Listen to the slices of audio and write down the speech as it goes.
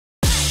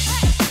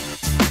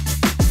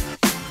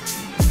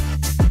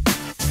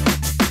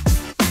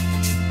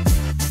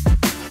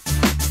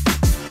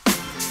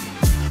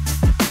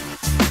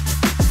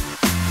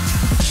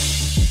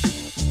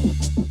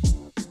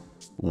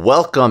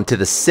Welcome to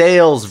the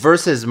Sales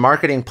versus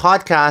Marketing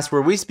podcast,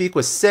 where we speak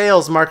with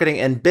sales, marketing,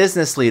 and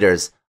business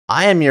leaders.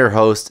 I am your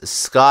host,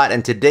 Scott,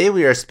 and today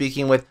we are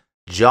speaking with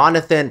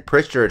Jonathan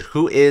Pritchard,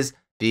 who is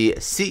the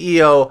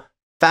CEO,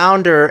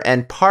 founder,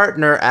 and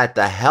partner at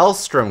the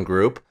Hellstrom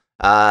Group.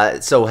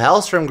 So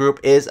Hellstrom Group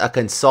is a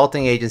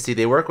consulting agency.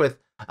 They work with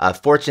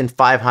Fortune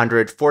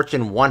 500,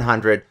 Fortune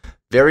 100,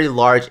 very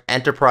large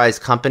enterprise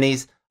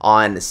companies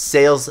on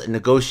sales,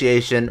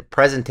 negotiation,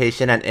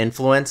 presentation, and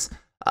influence.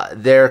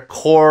 Their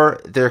core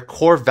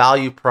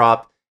value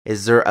prop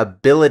is their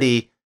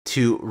ability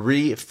to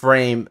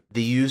reframe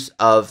the use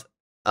of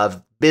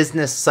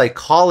business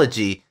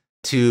psychology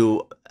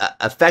to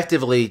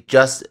effectively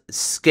just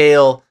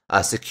scale,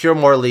 secure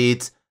more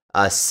leads,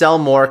 sell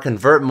more,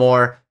 convert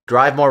more,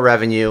 drive more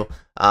revenue.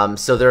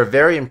 So they're a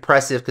very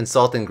impressive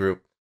consulting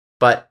group.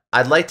 But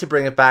I'd like to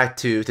bring it back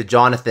to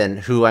Jonathan,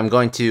 who I'm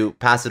going to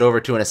pass it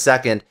over to in a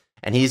second.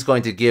 And he's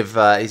going to give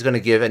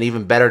an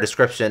even better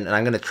description, and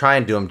I'm going to try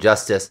and do him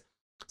justice.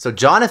 So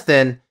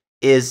Jonathan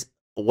is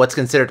what's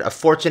considered a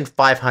Fortune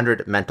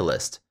 500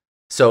 mentalist.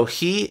 So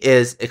he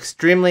is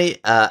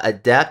extremely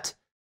adept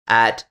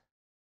at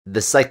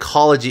the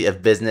psychology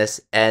of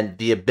business and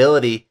the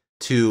ability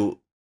to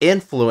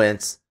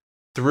influence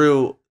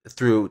through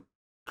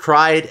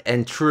tried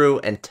and true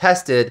and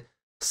tested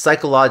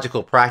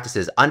psychological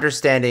practices,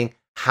 understanding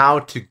how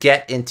to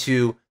get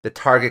into the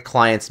target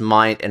client's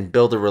mind and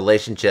build a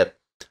relationship.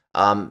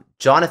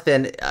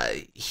 Jonathan,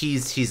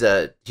 he's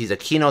a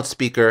keynote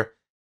speaker.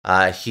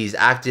 He's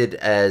acted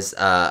as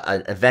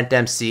an event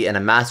MC and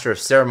a master of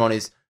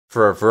ceremonies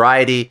for a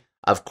variety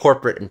of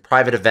corporate and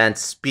private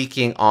events,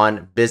 speaking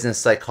on business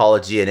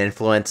psychology and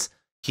influence.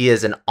 He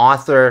is an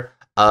author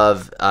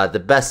of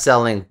the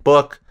best-selling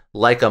book,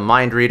 Like a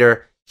Mind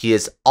Reader. He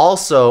is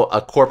also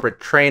a corporate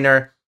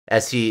trainer,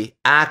 as he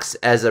acts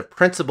as a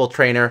principal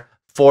trainer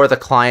for the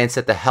clients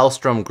that the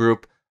Hellstrom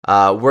Group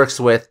works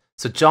with.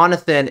 So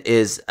Jonathan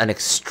is an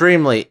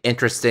extremely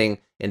interesting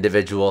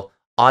individual,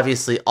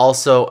 obviously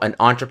also an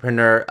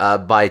entrepreneur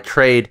by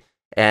trade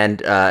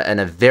and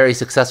a very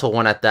successful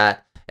one at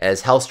that,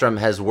 as Hellstrom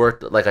has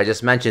worked, like I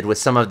just mentioned, with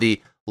some of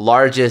the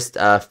largest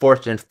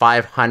Fortune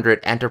 500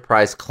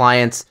 enterprise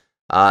clients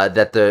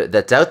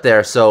that's out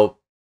there. So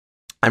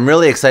I'm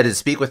really excited to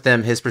speak with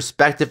him. His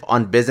perspective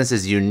on business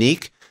is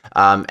unique.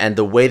 And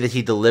the way that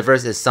he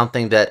delivers is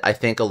something that I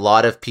think a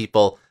lot of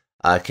people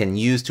can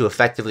use to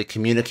effectively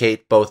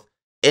communicate both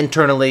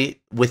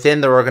internally within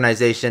their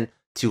organization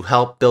to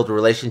help build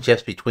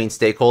relationships between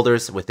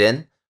stakeholders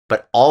within,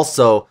 but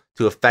also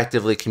to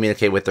effectively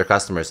communicate with their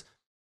customers.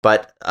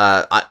 But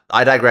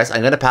I digress.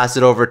 I'm going to pass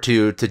it over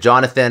to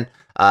Jonathan.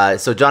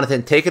 So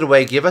Jonathan, take it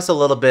away. Give us a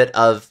little bit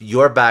of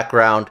your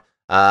background,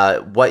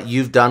 what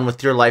you've done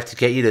with your life to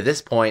get you to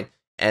this point.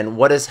 And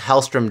what does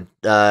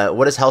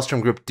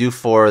Hellstrom Group do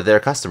for their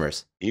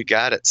customers? You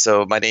got it.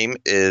 So my name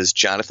is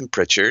Jonathan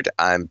Pritchard.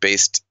 I'm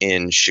based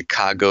in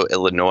Chicago,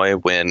 Illinois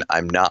when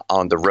I'm not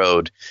on the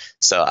road.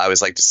 So I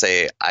always like to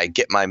say I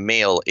get my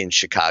mail in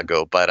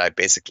Chicago, but I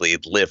basically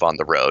live on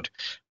the road.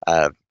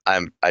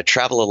 I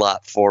travel a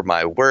lot for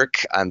my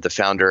work. I'm the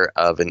founder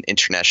of an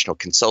international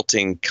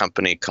consulting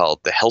company called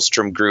the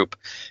Hellstrom Group.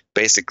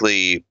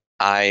 Basically,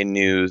 I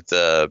knew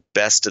the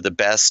best of the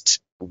best,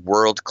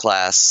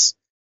 world-class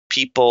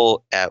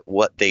people at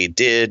what they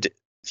did,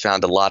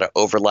 found a lot of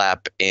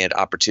overlap and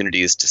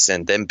opportunities to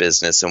send them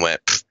business, and went,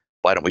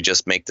 why don't we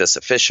just make this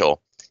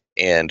official?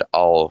 And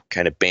all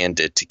kind of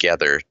banded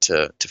together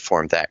to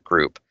form that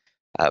group.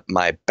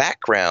 My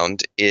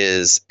background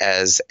is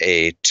as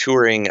a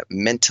touring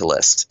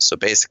mentalist. So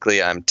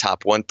basically, I'm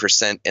top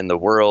 1% in the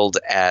world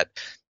at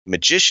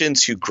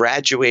magicians who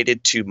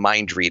graduated to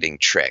mind reading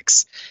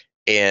tricks.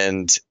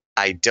 And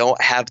I don't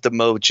have the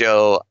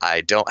mojo. I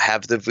don't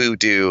have the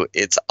voodoo.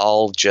 It's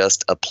all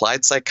just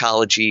applied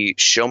psychology,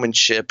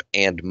 showmanship,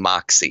 and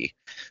moxie,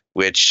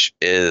 which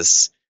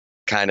is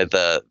kind of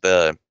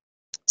the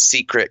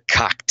secret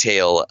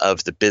cocktail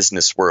of the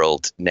business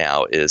world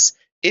now, is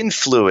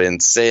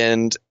influence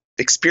and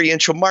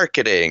experiential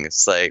marketing.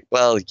 It's like,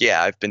 well,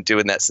 yeah, I've been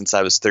doing that since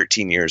I was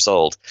 13 years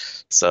old.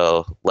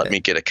 So let me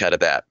get a cut of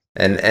that.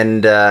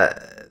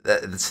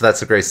 So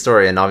that's a great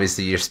story. And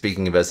obviously you're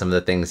speaking about some of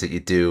the things that you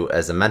do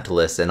as a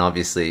mentalist, and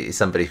obviously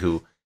somebody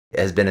who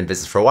has been in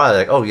business for a while,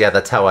 like, oh yeah,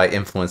 that's how I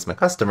influence my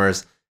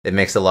customers. It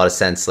makes a lot of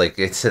sense. Like,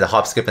 it's a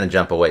hop, skip, and a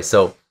jump away.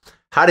 So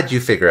how did you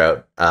figure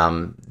out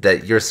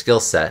that your skill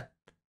set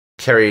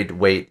carried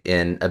weight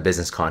in a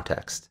business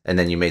context, and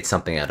then you made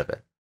something out of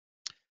it?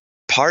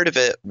 Part of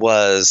it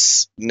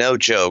was, no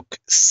joke,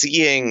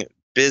 seeing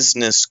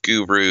business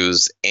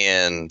gurus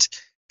and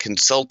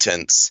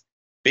consultants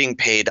being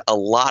paid a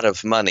lot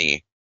of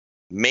money,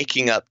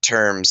 making up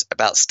terms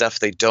about stuff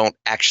they don't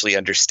actually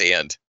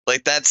understand.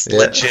 Like, that's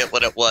legit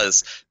what it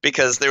was,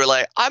 because they were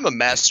like, I'm a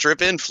master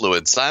of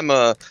influence. I'm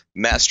a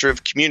master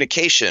of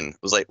communication. I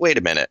was like, wait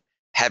a minute.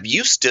 Have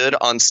you stood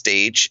on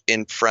stage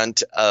in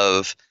front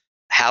of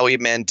Howie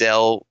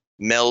Mandel,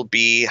 Mel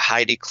B,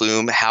 Heidi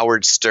Klum,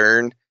 Howard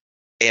Stern,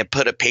 and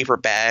put a paper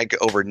bag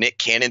over Nick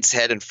Cannon's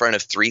head in front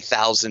of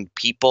 3,000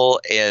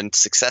 people and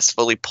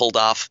successfully pulled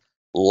off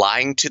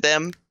lying to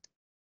them,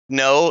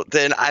 no,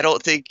 then I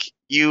don't think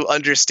you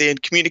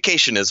understand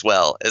communication as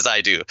well as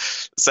I do.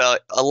 So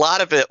a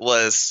lot of it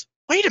was,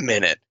 wait a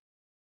minute.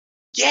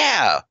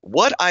 Yeah,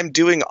 what I'm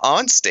doing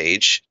on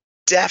stage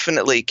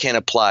definitely can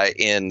apply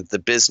in the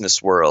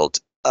business world.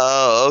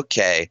 Oh,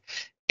 okay.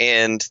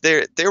 And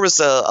there was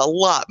a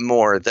lot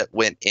more that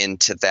went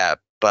into that,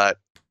 but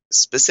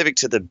specific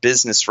to the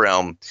business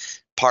realm,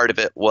 part of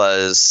it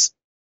was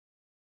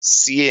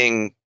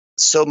seeing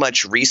so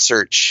much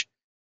research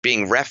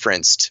being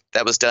referenced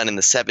that was done in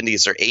the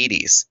 70s or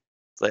 80s.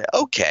 It's like,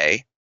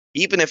 okay,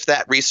 even if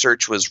that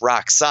research was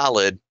rock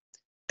solid,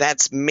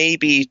 that's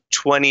maybe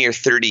 20 or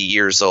 30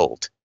 years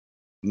old.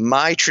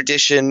 My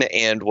tradition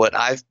and what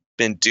I've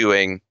been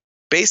doing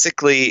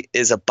basically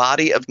is a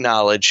body of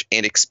knowledge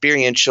and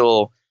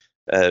experiential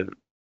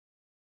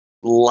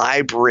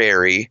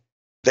library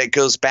that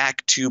goes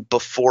back to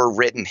before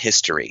written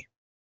history.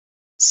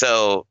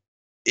 So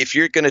if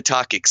you're going to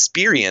talk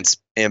experience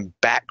and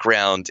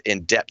background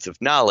and depth of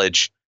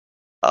knowledge,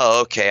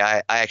 oh, okay,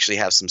 I actually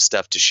have some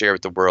stuff to share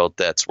with the world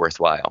that's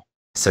worthwhile.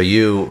 So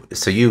you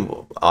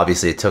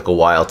obviously it took a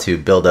while to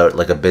build out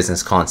like a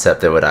business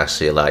concept that would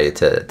actually allow you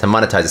to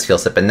monetize a skill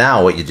set. But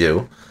now what you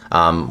do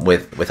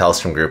with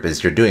Hellstrom Group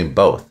is you're doing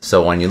both.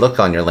 So when you look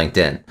on your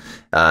LinkedIn,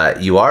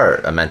 you are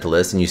a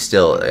mentalist, and you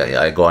still,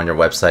 I go on your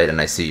website and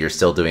I see you're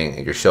still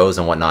doing your shows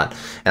and whatnot.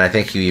 And I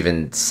think you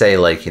even say,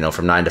 like, you know,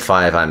 from 9 to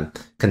 5, I'm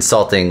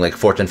consulting like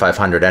Fortune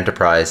 500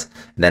 enterprise.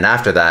 And then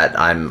after that,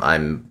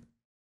 I'm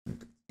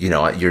you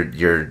know,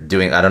 you're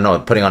doing, I don't know,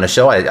 putting on a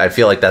show. I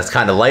feel like that's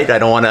kind of light. I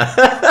don't want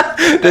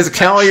to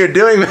discount what you're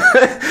doing.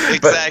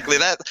 Exactly.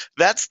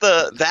 That's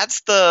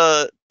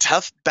the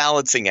tough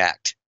balancing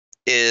act.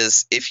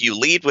 Is if you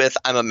lead with,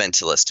 I'm a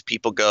mentalist,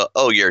 people go,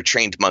 oh, you're a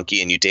trained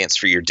monkey and you dance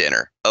for your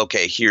dinner.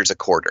 Okay, here's a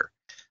quarter.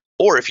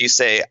 Or if you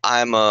say,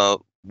 I'm a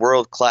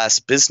world-class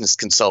business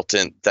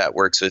consultant that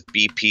works with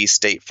BP,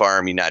 State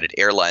Farm, United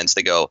Airlines,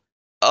 they go,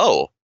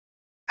 oh,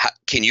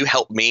 can you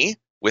help me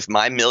with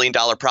my $1 million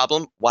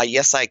problem? Why,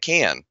 yes, I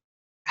can.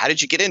 How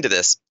did you get into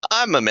this?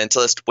 I'm a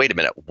mentalist. Wait a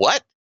minute.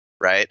 What?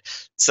 Right?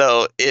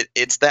 So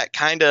it's that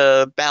kind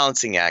of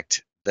balancing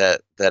act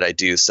that I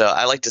do. So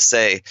I like to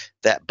say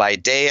that by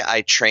day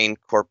I train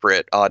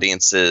corporate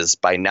audiences,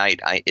 by night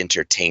I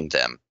entertain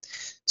them.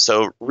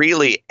 So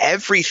really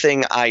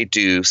everything I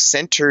do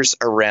centers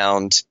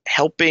around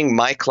helping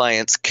my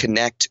clients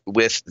connect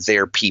with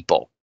their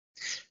people.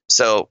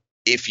 So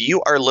if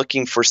you are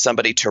looking for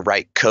somebody to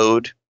write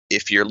code,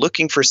 if you're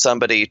looking for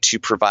somebody to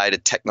provide a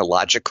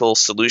technological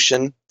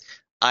solution,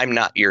 I'm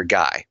not your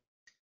guy.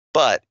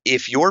 But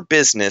if your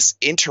business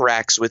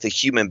interacts with a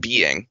human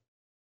being,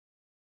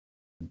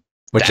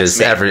 which is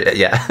me.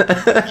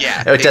 yeah,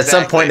 yeah, which at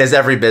some point is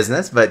every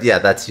business, but yeah,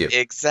 that's you.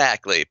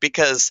 Exactly,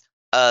 because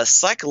a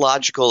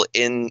psychological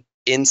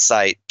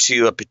insight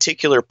to a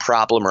particular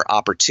problem or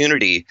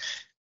opportunity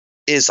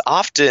is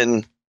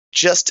often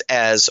just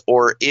as,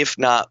 or if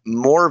not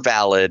more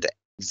valid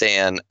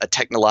than a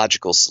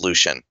technological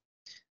solution.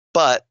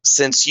 But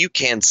since you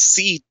can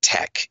see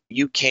tech,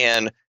 you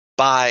can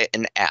buy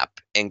an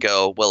app and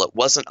go, well, it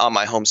wasn't on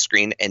my home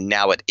screen and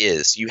now it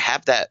is. You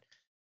have that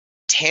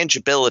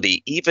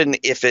tangibility, even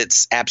if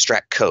it's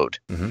abstract code,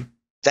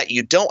 that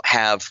you don't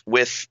have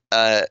with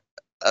a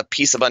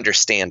piece of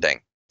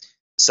understanding.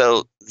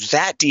 So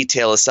that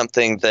detail is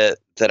something that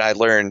I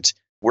learned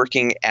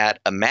working at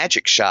a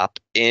magic shop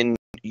in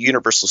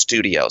Universal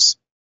Studios.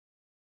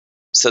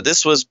 So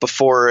this was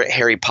before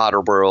Harry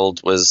Potter World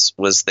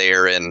was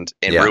there and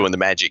ruined the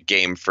magic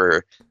game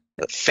for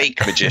fake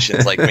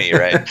magicians like me,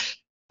 right?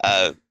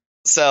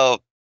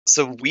 So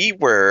we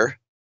were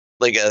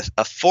like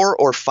a 4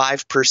 or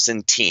 5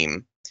 person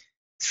team,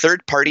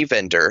 third party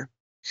vendor,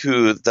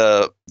 who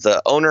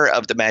the owner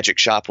of the magic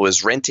shop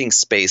was renting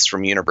space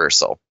from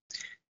Universal.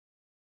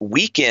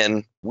 Week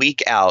in,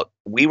 week out,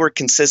 we were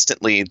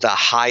consistently the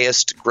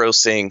highest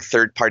grossing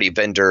third party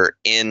vendor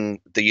in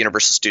the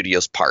Universal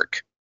Studios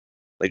park.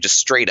 Like, just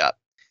straight up.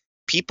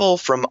 People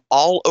from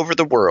all over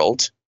the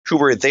world who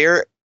were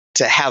there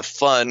to have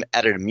fun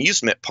at an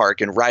amusement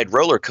park and ride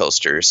roller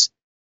coasters,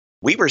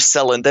 we were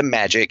selling them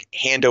magic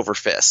hand over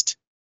fist.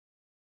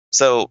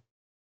 So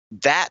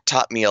that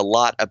taught me a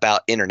lot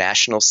about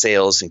international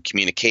sales and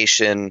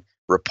communication,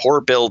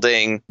 rapport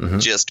building,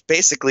 just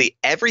basically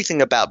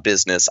everything about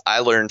business I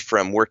learned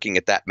from working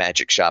at that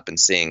magic shop and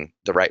seeing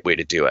the right way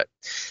to do it.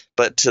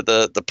 But to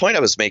the point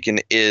I was making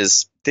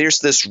is there's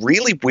this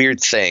really weird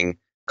thing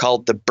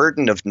called the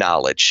burden of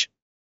knowledge.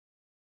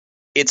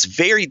 It's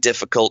very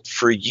difficult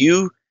for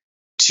you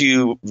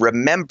to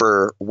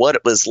remember what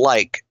it was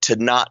like to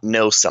not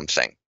know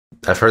something.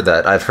 I've heard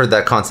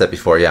that concept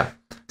before, yeah.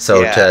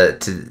 So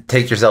to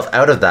take yourself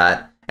out of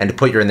that and to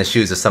put you in the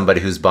shoes of somebody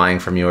who's buying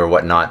from you or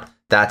whatnot,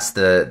 that's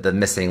the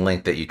missing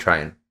link that you try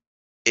and...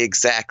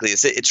 Exactly.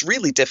 It's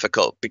really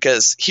difficult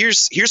because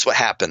here's what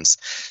happens.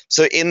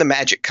 So in the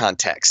magic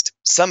context,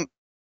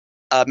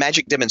 a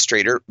magic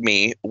demonstrator,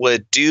 me,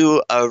 would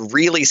do a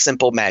really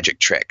simple magic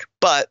trick,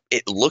 but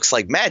it looks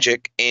like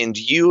magic, and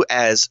you,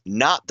 as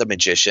not the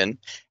magician,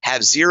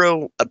 have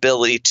zero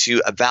ability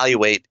to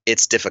evaluate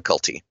its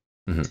difficulty.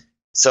 Mm-hmm.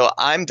 So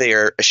I'm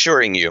there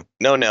assuring you,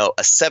 no,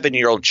 a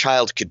 7-year-old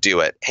child could do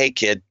it. Hey,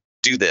 kid,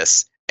 do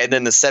this. And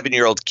then the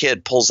 7-year-old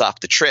kid pulls off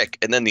the trick,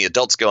 and then the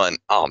adult's going,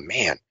 oh,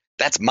 man,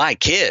 that's my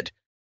kid.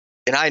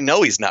 And I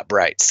know he's not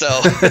bright. So,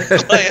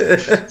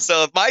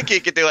 so if my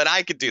kid could do it,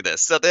 I could do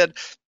this. So then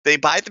they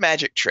buy the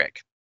magic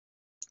trick.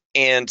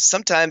 And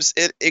sometimes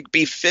it'd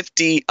be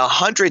 $50,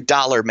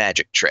 $100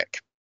 magic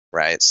trick,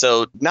 right?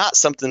 So not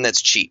something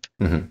that's cheap.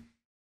 Mm-hmm.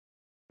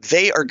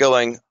 They are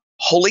going,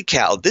 holy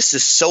cow, this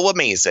is so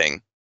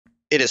amazing.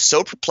 It is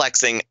so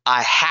perplexing.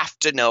 I have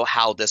to know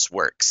how this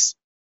works.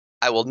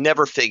 I will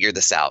never figure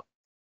this out.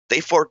 They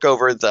fork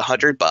over the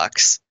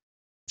 $100.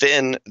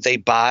 Then they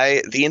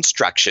buy the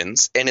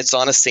instructions, and it's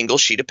on a single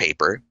sheet of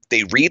paper.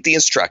 They read the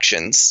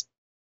instructions.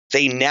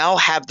 They now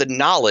have the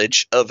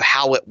knowledge of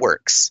how it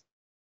works.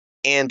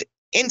 And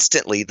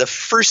instantly, the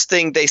first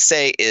thing they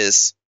say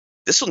is,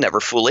 this will never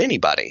fool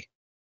anybody.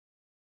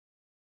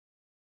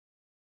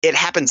 It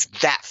happens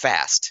that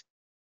fast.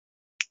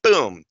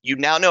 Boom. You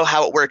now know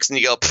how it works, and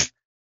you go,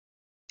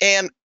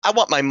 and I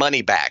want my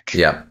money back.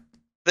 Yeah.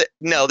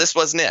 No, this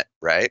wasn't it,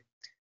 right?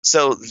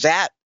 So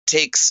that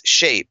takes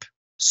shape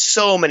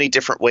so many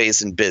different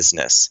ways in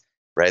business,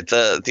 right?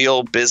 The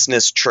old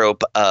business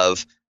trope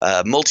of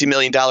a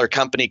multi-million-dollar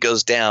company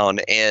goes down,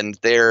 and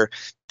they're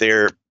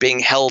being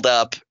held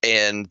up,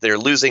 and they're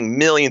losing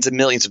millions and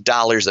millions of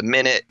dollars a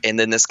minute, and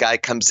then this guy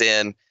comes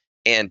in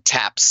and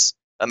taps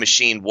a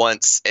machine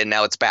once, and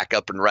now it's back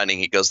up and running.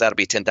 He goes, that'll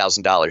be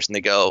 $10,000. And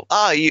they go,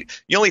 you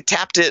only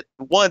tapped it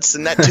once,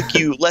 and that took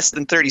you less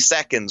than 30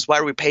 seconds. Why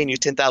are we paying you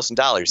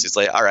 $10,000? He's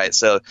like, all right,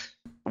 so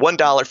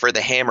 $1 for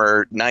the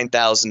hammer,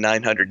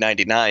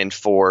 $9,999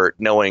 for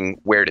knowing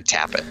where to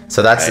tap it.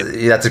 So that's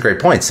a great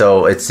point.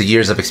 So it's the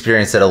years of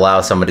experience that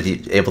allow somebody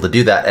to be able to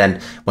do that.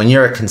 And when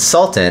you're a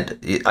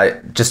consultant,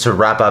 just to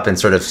wrap up and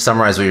sort of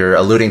summarize what you're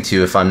alluding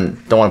to, if I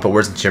don't want to put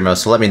words into your mouth,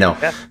 so let me know.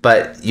 Yeah.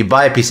 But you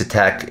buy a piece of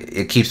tech,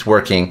 it keeps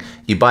working.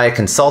 You buy a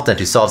consultant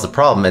who solves the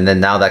problem, and then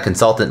now that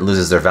consultant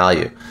loses their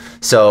value.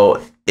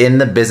 So in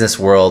the business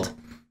world,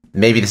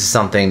 maybe this is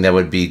something that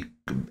would be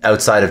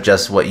outside of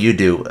just what you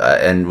do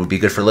and would be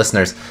good for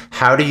listeners.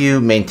 How do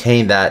you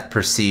maintain that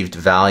perceived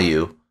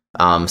value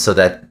so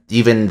that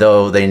even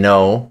though they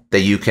know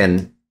that you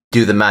can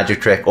do the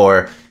magic trick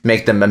or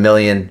make them $1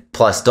 million+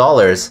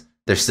 dollars,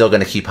 they're still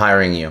going to keep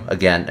hiring you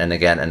again and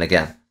again and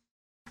again?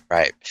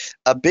 Right.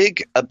 A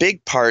big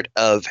part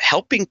of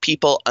helping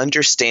people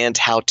understand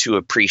how to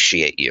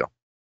appreciate you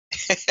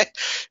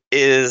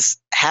is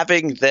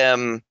having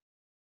them,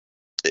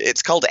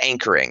 it's called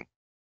anchoring.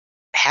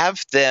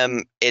 Have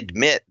them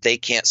admit they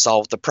can't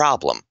solve the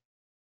problem,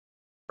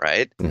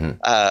 right? Mm-hmm.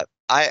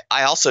 I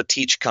also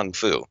teach Kung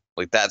Fu.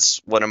 Like,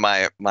 that's one of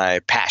my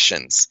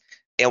passions.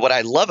 And what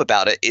I love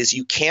about it is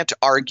you can't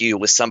argue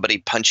with somebody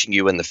punching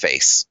you in the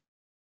face.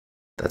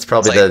 That's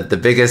probably like, the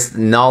biggest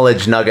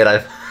knowledge nugget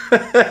I've...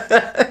 It's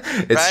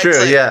right? True, it's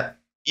like, yeah.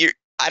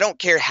 I don't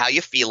care how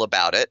you feel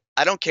about it.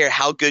 I don't care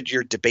how good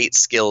your debate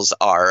skills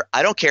are.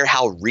 I don't care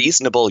how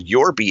reasonable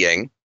you're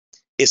being.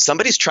 If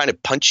somebody's trying to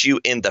punch you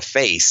in the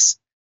face,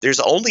 there's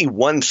only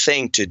one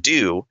thing to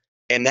do,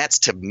 and that's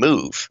to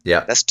move.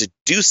 Yeah. That's to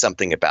do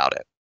something about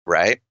it,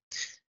 right?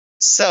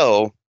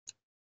 So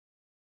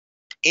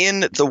in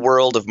the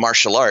world of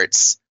martial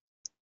arts,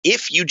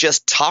 if you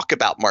just talk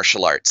about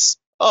martial arts,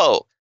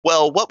 oh,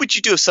 well, what would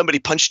you do if somebody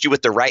punched you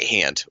with the right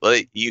hand?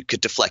 Well, you could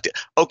deflect it.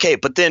 Okay,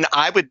 but then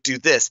I would do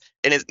this.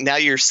 And now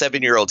your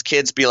 7-year-old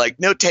kids be like,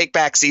 no take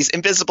backsies,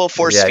 invisible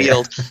force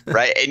field,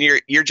 right? And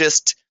you're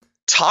just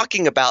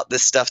talking about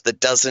this stuff that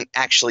doesn't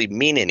actually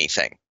mean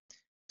anything.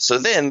 So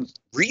then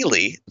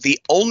really the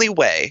only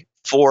way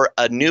for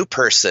a new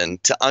person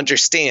to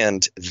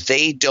understand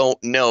they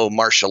don't know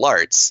martial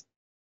arts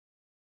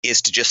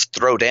is to just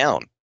throw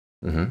down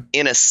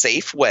in a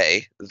safe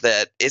way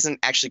that isn't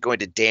actually going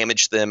to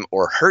damage them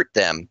or hurt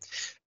them,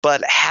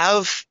 but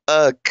have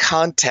a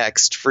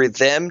context for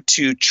them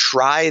to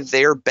try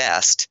their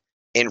best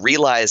and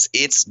realize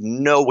it's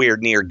nowhere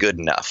near good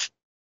enough.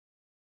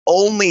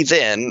 Only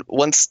then,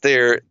 once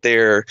their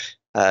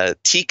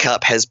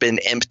teacup has been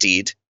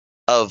emptied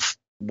of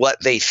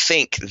what they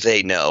think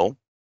they know,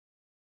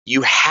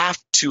 you have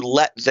to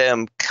let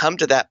them come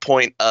to that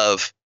point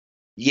of,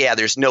 yeah,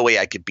 there's no way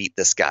I could beat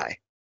this guy.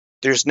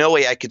 There's no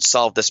way I could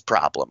solve this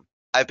problem.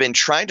 I've been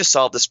trying to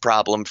solve this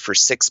problem for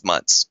 6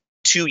 months,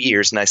 2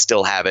 years, and I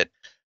still have it.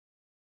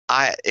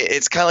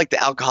 It's kind of like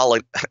the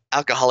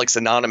Alcoholics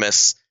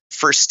Anonymous.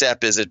 First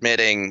step is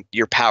admitting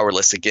you're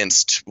powerless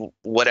against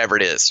whatever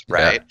it is,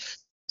 right? Yeah.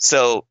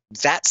 So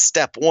that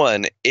step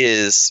one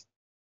is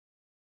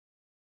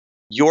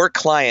your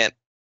client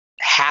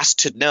has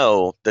to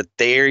know that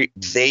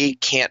they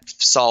can't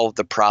solve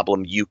the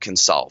problem you can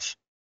solve,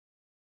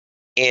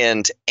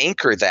 and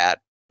anchor that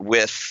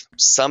with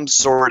some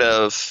sort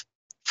of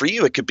For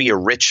you, it could be a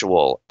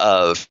ritual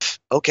of,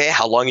 okay,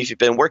 how long have you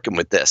been working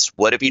with this?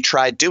 What have you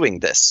tried doing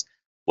this?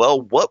 Well,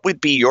 what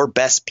would be your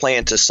best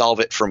plan to solve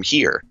it from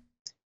here?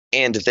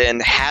 And then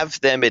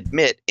have them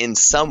admit in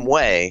some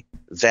way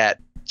that,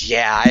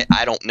 yeah,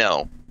 I don't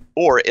know,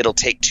 or it'll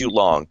take too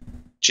long.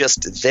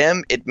 Just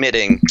them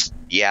admitting,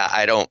 yeah,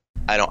 I don't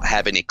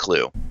have any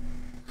clue.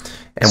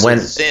 And so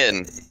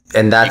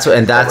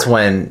that's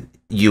when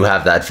you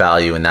have that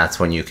value, and that's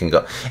when you can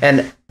go.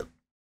 And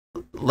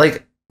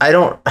like,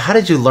 how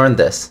did you learn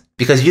this?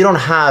 Because you don't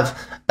have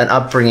an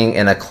upbringing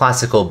in a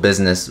classical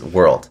business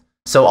world.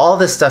 So all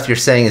this stuff you're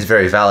saying is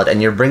very valid,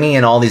 and you're bringing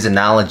in all these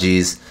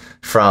analogies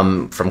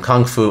from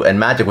Kung Fu and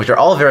magic, which are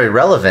all very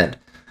relevant.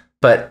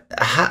 But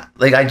I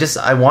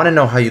want to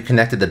know how you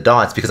connected the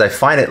dots, because I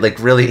find it like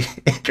really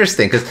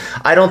interesting, because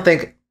I don't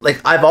think, like,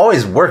 I've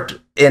always worked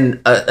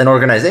in an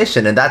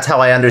organization, and that's how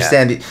I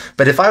understand it.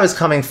 But if I was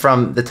coming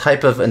from the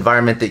type of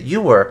environment that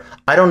you were,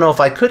 I don't know if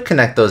I could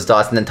connect those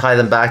dots and then tie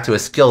them back to a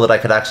skill that I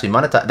could actually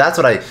monetize. That's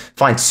what I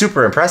find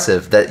super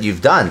impressive that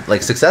you've done,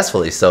 like,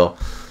 successfully. So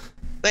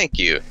thank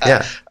you.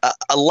 Yeah.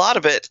 A lot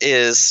of it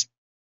is,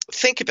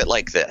 think of it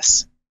like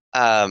this.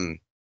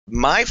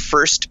 My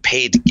first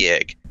paid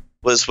gig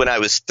was when I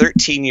was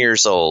 13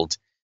 years old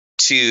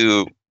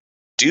to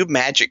do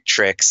magic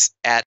tricks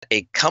at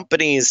a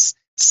company's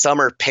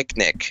summer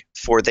picnic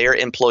for their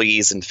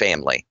employees and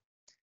family.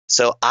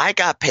 So I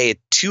got paid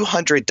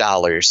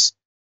 $200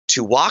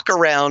 to walk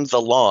around the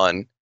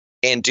lawn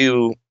and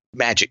do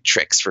magic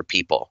tricks for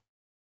people.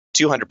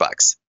 $200. I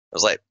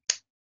was like,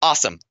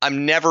 awesome.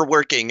 I'm never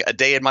working a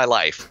day in my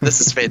life.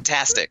 This is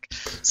fantastic.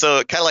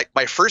 So kind of like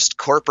my first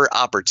corporate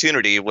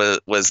opportunity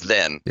was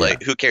then.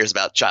 Like, who cares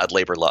about child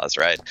labor laws,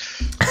 right?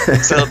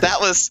 So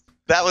that was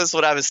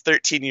when I was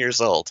 13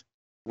 years old.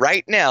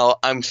 Right now,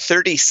 I'm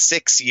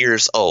 36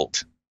 years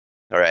old.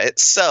 All right.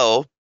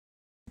 So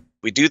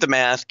we do the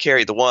math,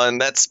 carry the one.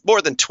 That's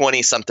more than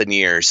 20 something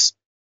years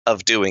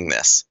of doing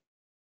this.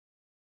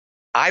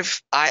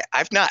 I've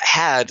not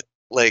had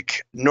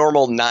like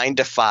normal 9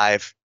 to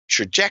 5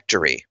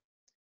 trajectory.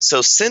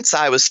 So since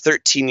I was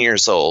 13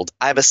 years old,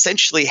 I've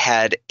essentially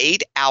had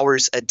 8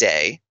 hours a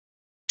day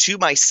to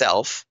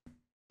myself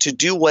to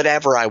do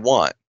whatever I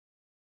want.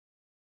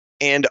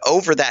 And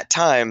over that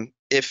time,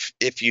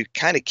 if you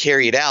kind of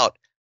carry it out,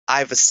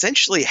 I've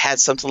essentially had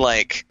something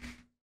like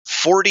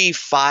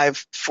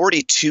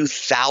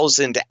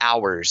 42,000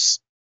 hours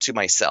to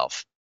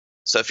myself.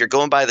 So if you're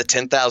going by the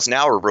 10,000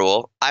 hour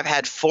rule, I've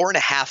had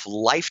 4.5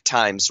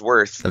 lifetimes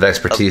worth of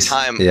expertise, of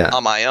time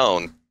on my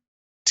own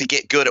to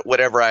get good at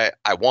whatever I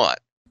want.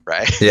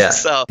 Right. Yeah.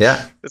 So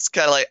it's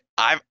kind of like,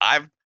 I'm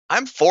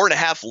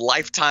 4.5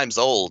 lifetimes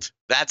old.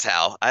 That's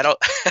how. I don't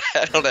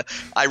know.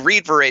 I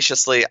read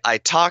voraciously. I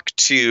talk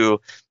to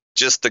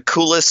just the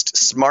coolest,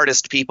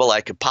 smartest people I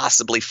could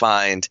possibly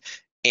find,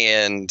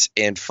 and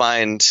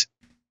find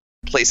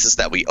places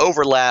that we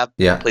overlap,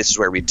 places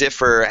where we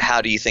differ.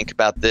 How do you think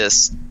about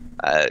this?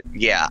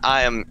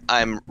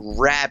 I'm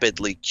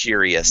rabidly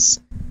curious,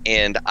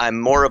 and I'm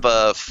more of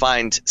a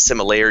find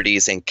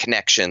similarities and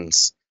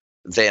connections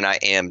than I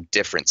am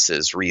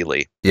differences,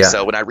 really. Yeah.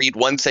 So when I read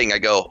one thing, I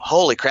go,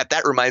 holy crap,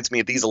 that reminds me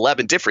of these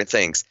 11 different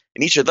things.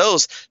 And each of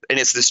those, and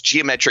it's this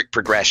geometric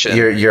progression.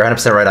 You're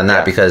 100% right on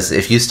that, because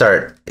if you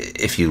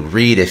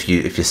read, if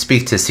you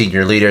speak to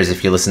senior leaders,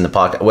 if you listen to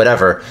podcasts,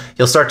 whatever,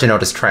 you'll start to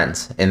notice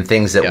trends in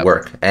things that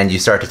work, and you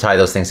start to tie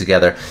those things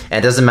together.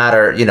 And it doesn't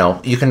matter,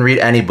 you can read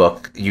any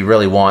book you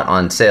really want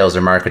on sales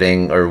or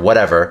marketing or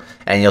whatever,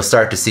 and you'll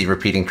start to see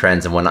repeating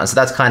trends and whatnot. So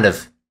that's kind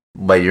of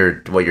what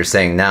you're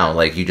saying now.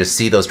 Like, you just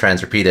see those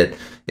trends repeated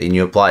and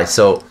you apply.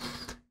 So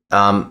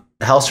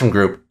Hellstrom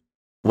Group,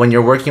 when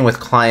you're working with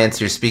clients,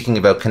 you're speaking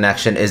about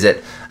connection. Is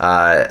it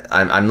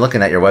I'm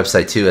looking at your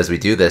website too as we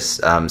do this,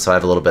 so I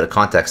have a little bit of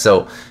context.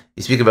 So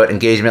you speak about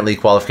engagement,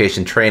 lead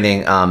qualification,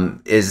 training.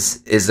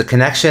 Is the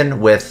connection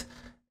with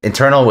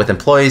internal, with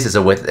employees? Is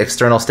it with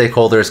external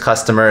stakeholders,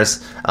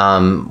 customers?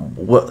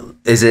 What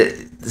is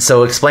it?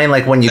 So explain,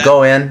 like, when you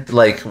go in,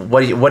 like,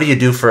 what do you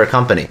do for a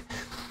company?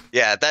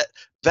 Yeah, that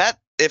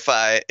if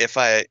I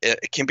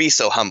can be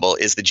so humble,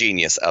 is the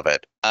genius of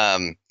it.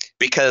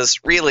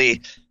 Because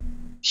really,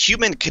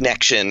 human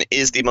connection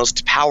is the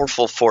most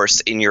powerful force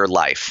in your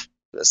life,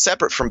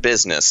 separate from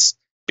business.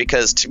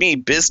 Because to me,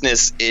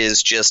 business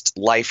is just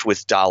life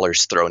with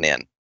dollars thrown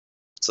in.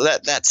 So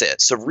that's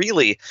it. So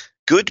really,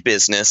 good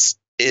business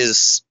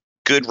is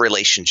good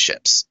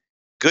relationships.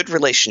 Good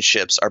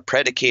relationships are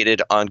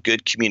predicated on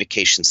good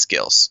communication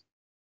skills.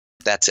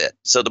 That's it.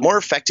 So the more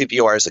effective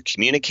you are as a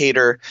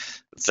communicator,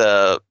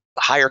 the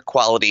higher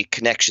quality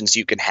connections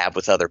you can have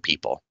with other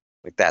people.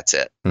 Like, that's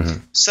it. Mm-hmm.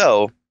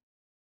 So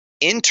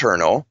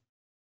internal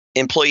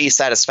employee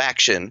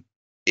satisfaction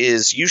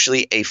is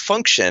usually a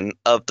function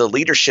of the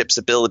leadership's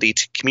ability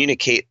to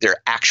communicate their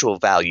actual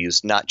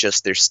values, not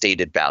just their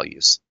stated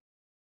values.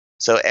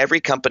 So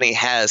every company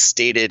has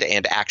stated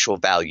and actual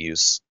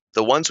values.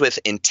 The ones with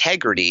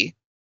integrity,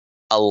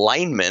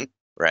 alignment,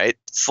 right,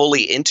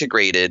 fully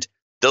integrated,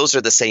 those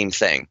are the same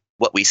thing.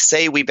 What we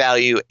say we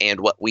value and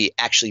what we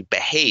actually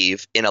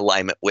behave in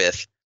alignment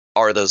with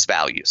are those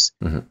values.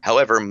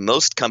 However,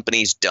 most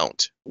companies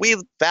don't. We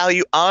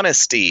value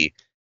honesty.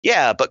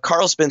 Yeah, but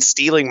Carl's been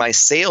stealing my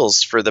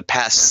sales for the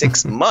past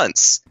 6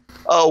 months.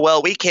 Oh,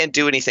 well, we can't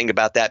do anything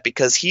about that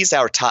because he's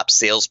our top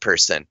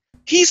salesperson.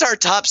 He's our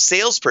top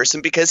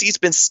salesperson because he's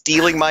been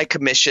stealing my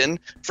commission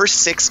for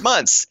 6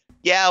 months.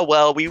 Yeah,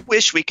 well, we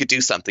wish we could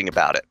do something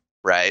about it,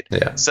 right?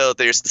 Yeah. So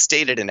there's the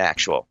stated and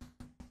actual.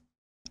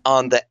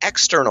 On the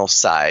external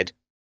side,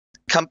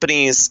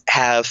 companies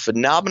have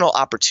phenomenal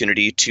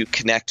opportunity to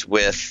connect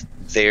with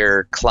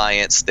their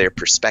clients, their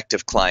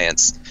prospective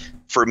clients.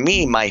 For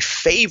me, my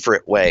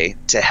favorite way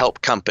to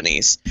help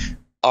companies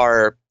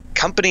are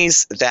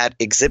companies that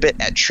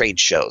exhibit at trade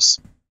shows.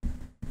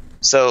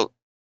 So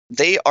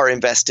they are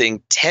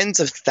investing tens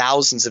of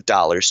thousands of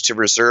dollars to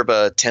reserve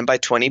a 10 by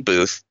 20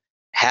 booth,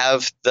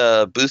 have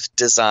the booth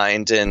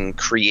designed and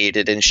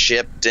created and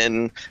shipped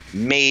and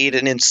made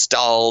and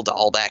installed,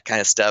 all that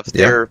kind of stuff.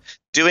 Yeah. They're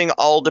doing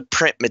all the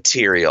print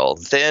material.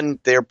 Then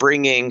they're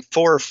bringing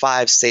 4 or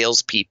 5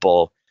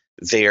 salespeople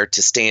there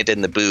to stand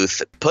in the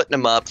booth, putting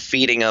them up,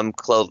 feeding them,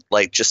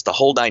 like just the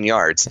whole 9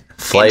 yards.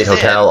 Flight,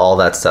 hotel, all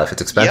that stuff.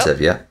 It's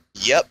expensive,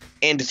 Yep.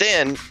 And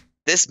then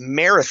this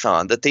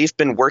marathon that they've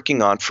been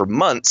working on for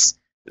months,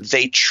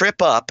 they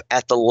trip up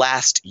at the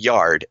last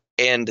yard.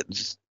 And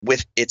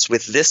with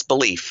this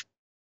belief,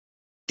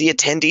 the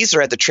attendees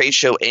are at the trade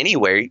show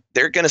anyway.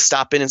 They're going to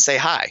stop in and say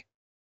hi.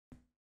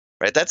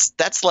 Right?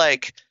 That's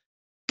like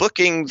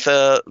booking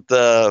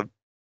the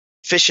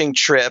fishing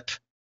trip,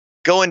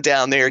 going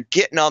down there,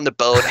 getting on the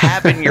boat,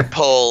 having your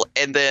pole,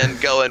 and then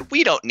going,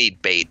 we don't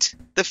need bait.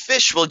 The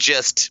fish will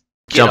just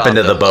jump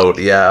into the boat,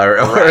 yeah,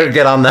 or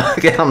get on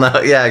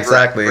the yeah,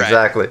 exactly.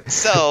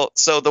 So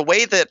the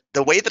way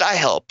that I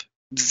help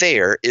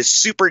there is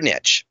super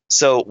niche.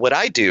 So what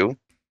I do,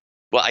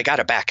 well, I got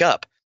to back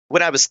up.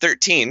 When I was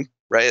 13,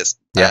 right,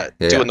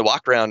 doing the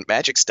walk around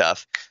magic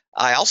stuff,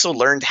 I also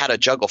learned how to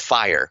juggle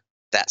fire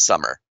that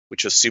summer,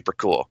 which was super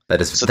cool.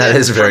 That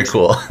is very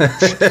cool. Yeah,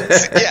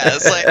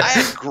 it's like I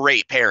had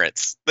great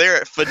parents.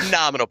 They're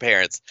phenomenal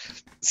parents.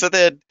 So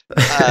then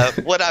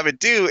what I would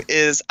do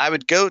is I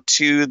would go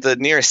to the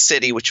nearest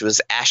city, which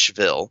was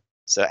Asheville.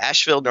 So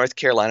Asheville, North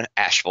Carolina,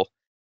 Asheville.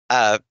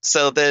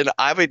 So then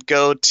I would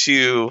go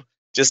to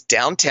just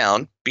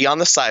downtown, be on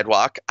the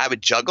sidewalk. I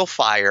would juggle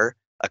fire.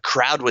 A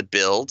crowd would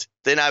build.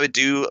 Then I would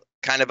do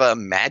kind of a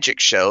magic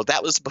show.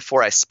 That was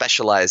before I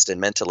specialized in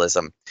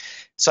mentalism.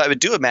 So I would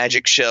do a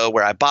magic show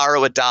where I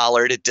borrow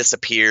 $1, it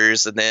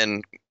disappears, and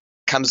then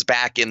comes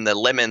back in the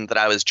lemon that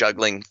I was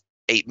juggling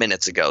 8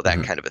 minutes ago,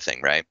 that kind of a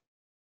thing, right?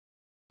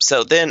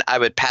 So then I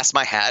would pass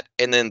my hat,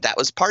 and then that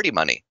was party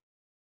money.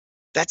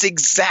 That's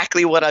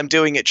exactly what I'm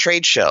doing at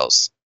trade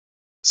shows.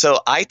 So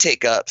I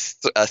take up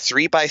a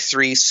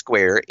 3x3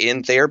 square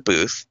in their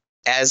booth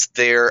as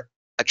their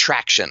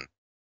attraction.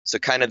 So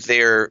kind of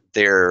their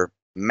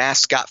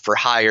mascot for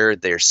hire,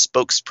 their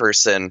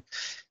spokesperson.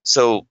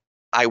 So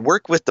I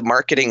work with the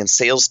marketing and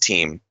sales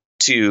team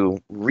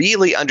to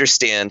really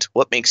understand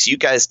what makes you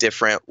guys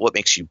different, what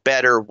makes you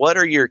better, what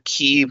are your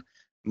key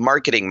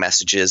marketing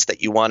messages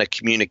that you want to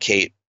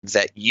communicate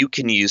that you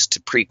can use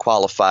to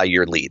pre-qualify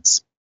your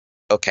leads.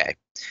 Okay.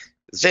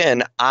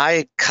 Then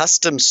I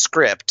custom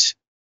script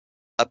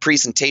a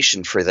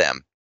presentation for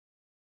them.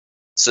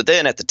 So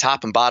then at the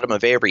top and bottom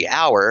of every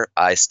hour,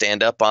 I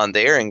stand up on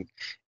there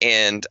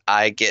and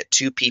I get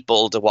 2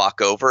 people to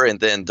walk over, and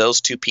then those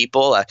 2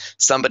 people,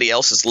 somebody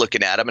else is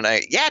looking at them,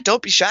 and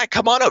don't be shy,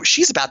 come on over.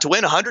 She's about to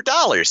win $100.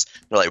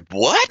 They're like,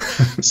 what?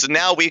 So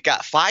now we've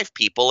got 5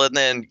 people, and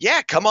then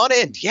come on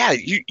in. Yeah,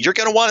 you're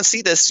going to want to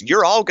see this.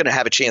 You're all going to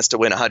have a chance to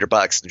win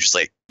 $100. And just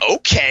like,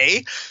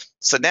 okay.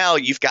 So now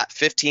you've got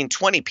 15,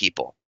 20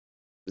 people.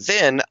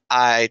 Then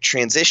I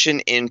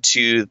transition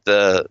into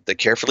the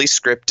carefully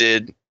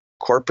scripted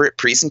corporate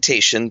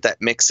presentation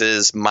that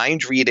mixes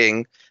mind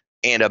reading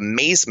and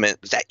amazement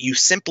that you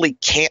simply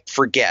can't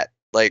forget.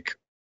 Like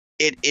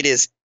it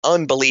is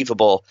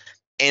unbelievable.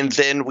 And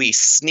then we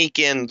sneak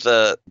in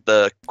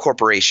the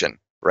corporation,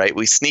 right?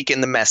 We sneak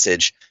in the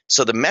message.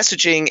 So the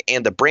messaging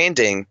and the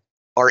branding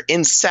are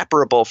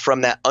inseparable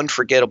from that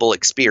unforgettable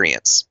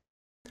experience.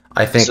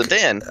 I think. So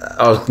then.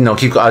 Oh no!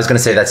 I was going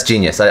to say that's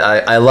genius.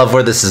 I love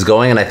where this is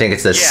going, and I think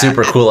it's a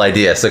super cool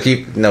idea. So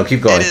keep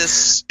going.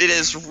 It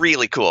is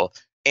really cool.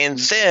 And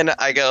then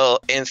I go,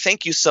 and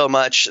thank you so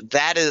much.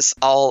 That is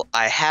all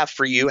I have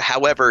for you.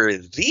 However,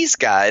 these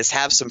guys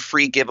have some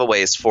free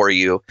giveaways for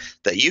you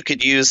that you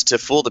could use to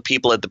fool the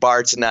people at the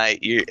bar tonight.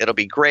 It'll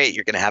be great.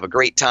 You're going to have a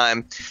great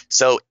time.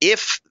 So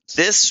if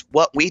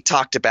what we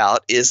talked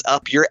about is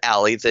up your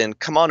alley, then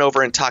come on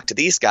over and talk to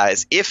these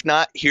guys. If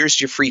not, here's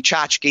your free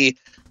tchotchke.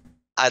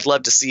 I'd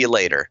love to see you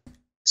later.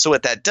 So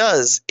what that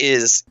does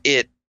is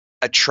it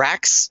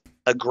attracts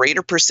a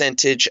greater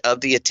percentage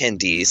of the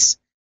attendees.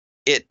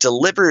 It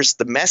delivers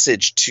the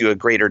message to a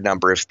greater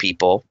number of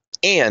people,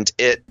 and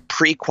it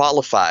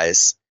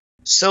pre-qualifies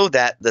so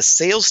that the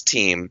sales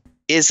team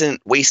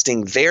isn't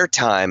wasting their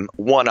time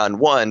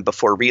one-on-one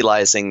before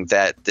realizing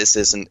that this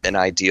isn't an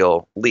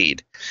ideal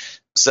lead.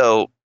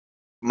 So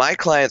my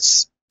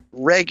clients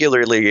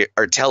regularly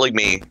are telling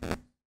me,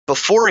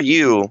 before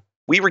you,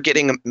 we were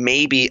getting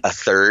maybe a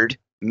third,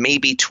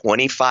 maybe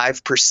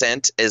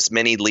 25% as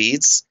many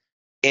leads.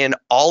 And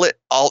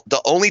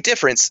the only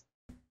difference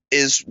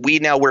is we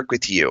now work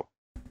with you.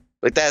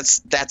 Like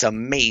that's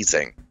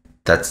amazing.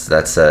 That's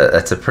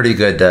a pretty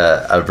good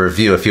a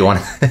review if you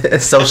want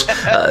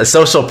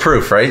social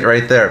proof,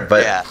 right there.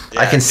 But yeah,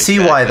 I can see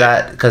why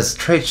that, because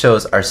trade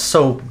shows are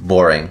so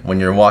boring when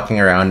you're walking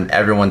around.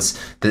 Everyone's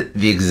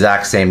the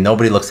exact same.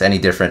 Nobody looks any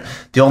different.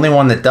 The only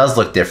one that does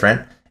look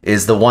different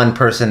is the one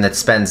person that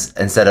spends,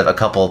 instead of a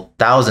couple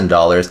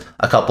 $1,000s,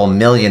 a couple $1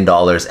 million,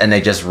 and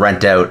they just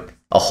rent out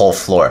a whole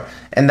floor.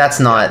 And that's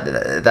not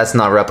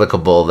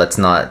replicable. That's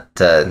not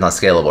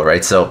scalable,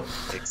 right? So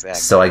exactly.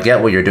 So I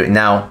get what you're doing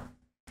now.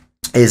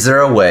 Is there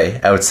a way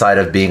outside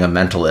of being a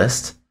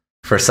mentalist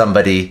for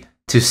somebody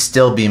to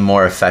still be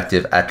more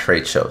effective at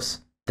trade shows?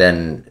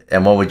 And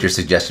what would your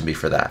suggestion be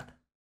for that?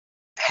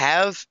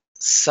 Have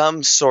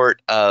some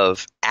sort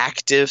of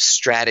active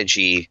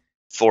strategy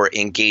for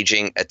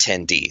engaging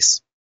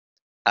attendees,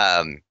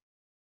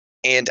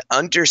 and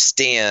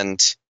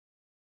understand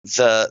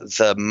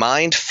the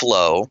mind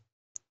flow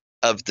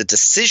of the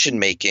decision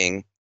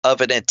making of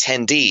an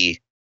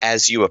attendee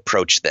as you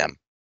approach them.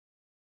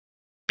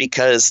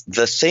 Because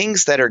the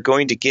things that are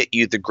going to get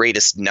you the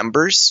greatest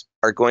numbers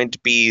are going to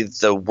be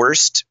the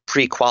worst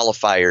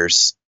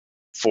pre-qualifiers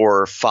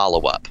for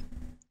follow-up.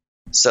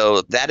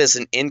 So that is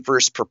an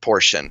inverse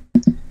proportion.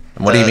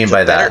 What do you mean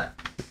by that?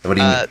 What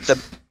do you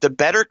mean? The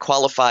better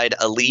qualified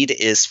a lead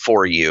is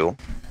for you,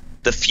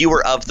 the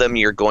fewer of them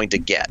you're going to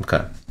get.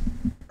 Okay.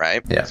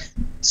 Right? Yeah.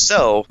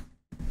 So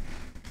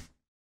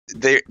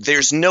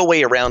there's no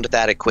way around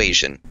that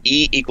equation.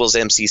 E equals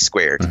MC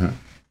squared. Mm-hmm.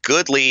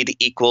 Good lead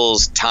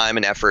equals time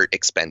and effort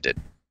expended,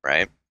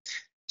 right?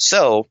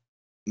 So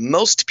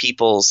most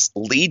people's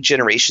lead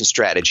generation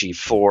strategy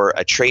for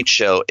a trade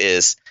show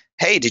is,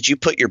 hey, did you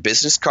put your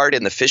business card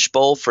in the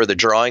fishbowl for the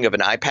drawing of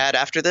an iPad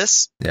after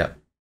this? Yeah.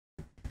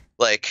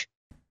 Like,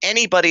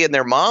 anybody and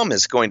their mom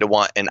is going to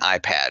want an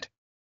iPad.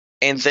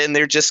 And then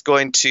they're just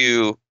going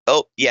to,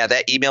 oh, yeah,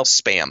 that email's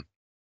spam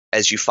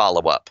as you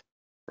follow up,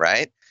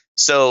 right?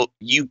 So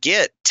you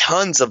get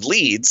tons of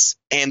leads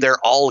and they're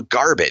all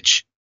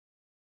garbage.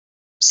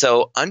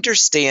 So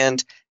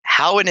understand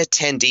how an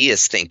attendee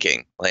is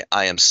thinking. Like,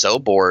 I am so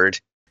bored.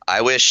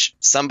 I wish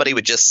somebody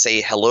would just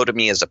say hello to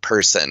me as a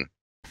person.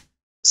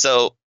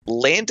 So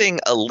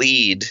landing a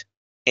lead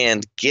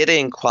and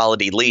getting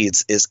quality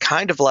leads is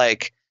kind of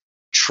like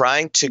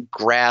trying to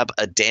grab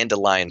a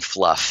dandelion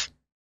fluff,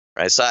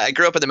 right? So I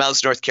grew up in the mountains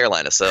of North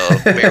Carolina, so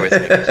bear with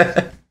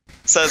me.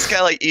 So it's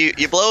kind of like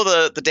you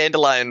blow the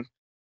dandelion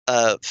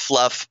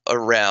fluff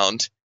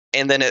around,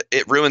 and then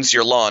it ruins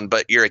your lawn,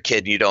 but you're a kid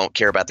and you don't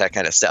care about that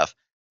kind of stuff.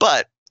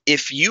 But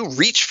if you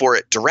reach for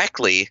it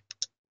directly,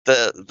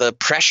 the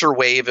pressure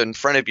wave in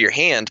front of your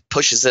hand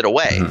pushes it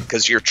away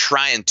because you're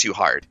trying too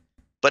hard.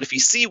 But if you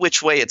see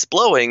which way it's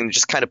blowing and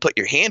just kind of put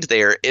your hand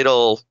there,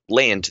 it'll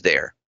land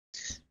there.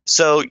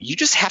 So you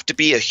just have to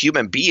be a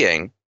human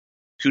being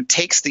who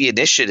takes the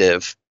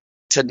initiative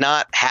to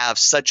not have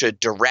such a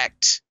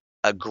direct,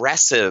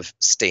 aggressive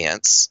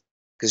stance,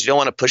 because you don't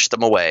want to push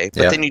them away,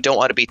 but then you don't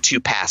want to be too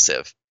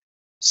passive.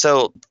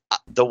 So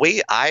the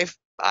way I've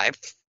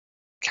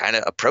kind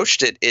of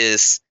approached it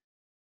is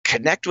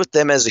connect with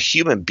them as a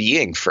human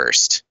being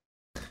first.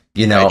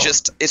 You know,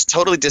 it's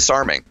totally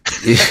disarming.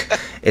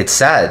 It's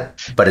sad,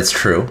 but it's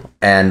true.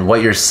 And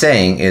what you're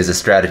saying is a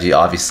strategy.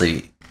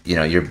 Obviously, you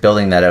know, you're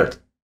building that out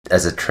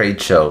as a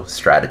trade show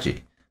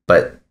strategy.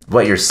 But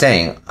what you're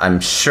saying, I'm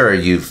sure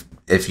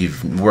if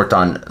you've worked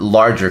on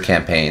larger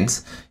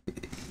campaigns,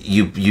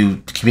 you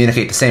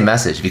communicate the same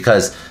message,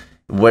 because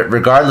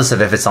regardless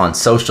of if it's on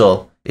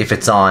social, if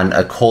it's on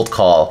a cold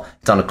call,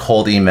 it's on a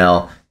cold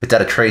email, if it's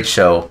at a trade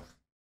show,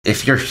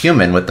 if you're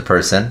human with the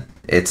person,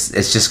 it's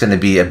just going to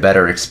be a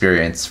better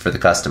experience for the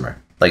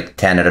customer, like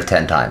 10 out of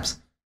 10 times.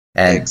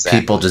 And exactly.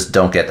 People just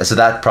don't get that. So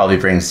that probably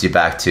brings you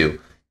back to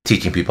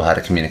teaching people how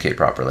to communicate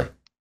properly.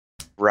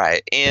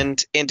 Right. And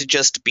to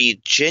just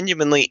be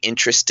genuinely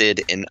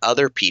interested in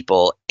other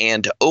people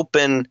and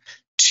open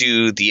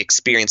to the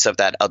experience of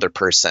that other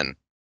person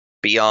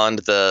beyond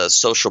the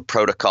social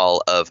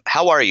protocol of,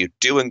 how are you?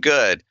 Doing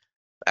good.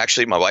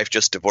 Actually, my wife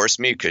just divorced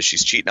me because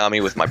she's cheating on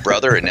me with my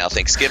brother, and now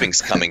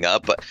Thanksgiving's coming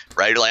up. But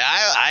right, like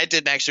I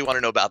didn't actually want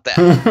to know about that,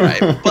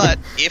 right? But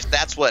if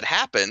that's what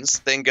happens,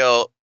 then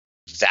go,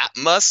 that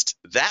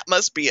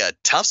must be a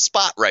tough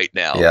spot right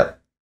now. Yeah.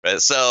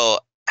 Right? So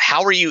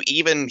how are you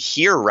even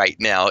here right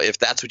now if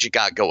that's what you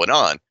got going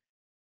on?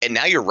 And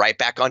now you're right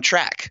back on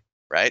track,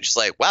 right? Just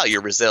like, wow,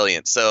 you're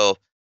resilient. So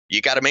you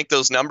got to make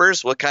those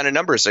numbers. What kind of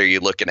numbers are you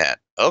looking at?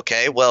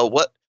 Okay, well,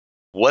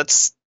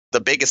 what's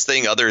the biggest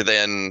thing other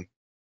than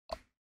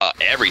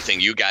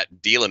everything you got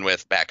dealing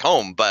with back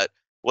home? But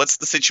what's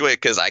the situation?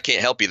 Because I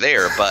can't help you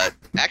there. But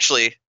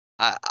actually,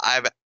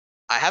 I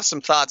have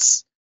some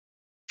thoughts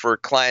for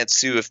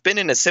clients who have been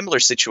in a similar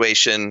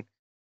situation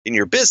in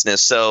your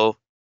business. So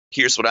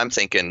here's what I'm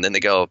thinking. Then they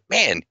go,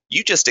 man,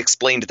 you just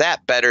explained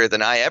that better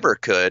than I ever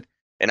could.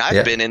 And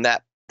I've been in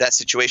that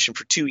situation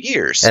for 2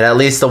 years. And at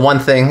least the one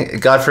thing,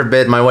 God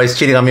forbid, my wife's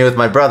cheating on me with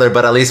my brother,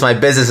 but at least my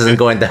business isn't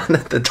going down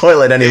the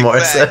toilet anymore.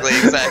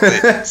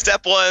 Exactly.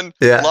 Step one,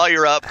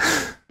 lawyer up,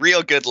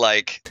 real good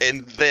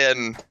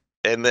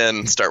and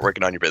then start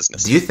working on your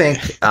business. Do you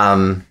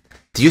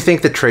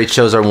think the trade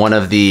shows are one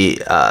of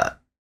the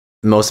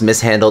most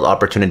mishandled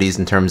opportunities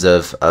in terms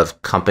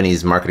of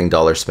companies' marketing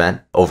dollars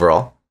spent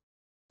overall?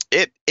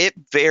 It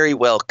very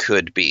well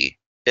could be.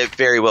 It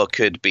very well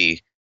could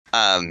be,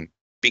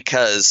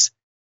 because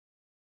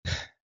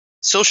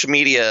social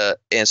media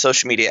and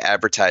social media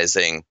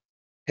advertising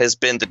has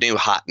been the new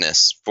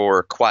hotness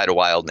for quite a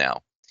while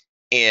now.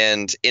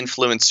 And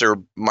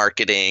influencer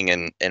marketing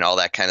and all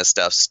that kind of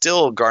stuff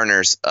still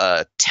garners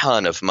a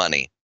ton of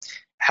money.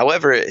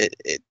 However,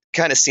 it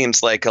kind of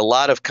seems like a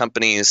lot of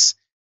companies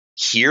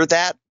hear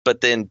that,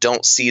 but then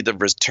don't see the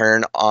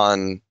return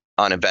on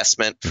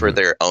investment for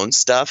their own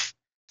stuff.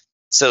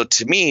 So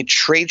to me,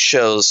 trade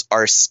shows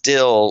are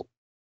still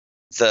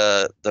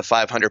the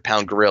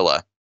 500-pound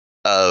gorilla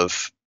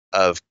of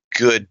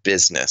good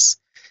business,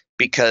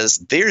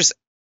 because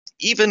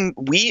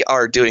we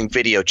are doing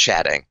video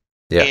chatting,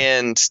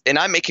 and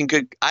I'm making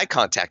good eye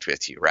contact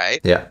with you,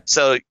 right? Yeah.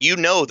 So you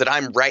know that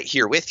I'm right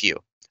here with you.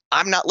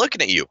 I'm not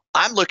looking at you.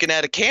 I'm looking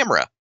at a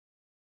camera.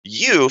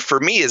 You, for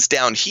me, is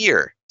down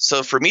here.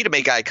 So for me to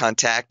make eye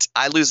contact,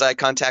 I lose eye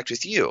contact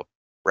with you,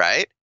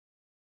 right?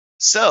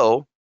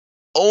 So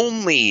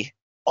only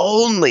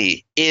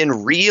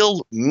in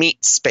real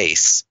meat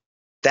space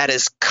that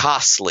is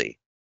costly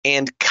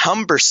and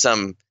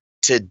cumbersome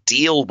to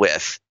deal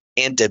with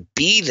and to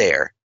be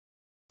there,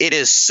 it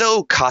is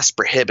so cost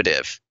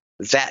prohibitive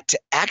that to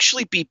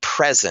actually be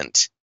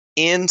present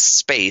in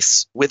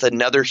space with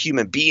another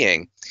human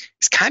being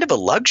is kind of a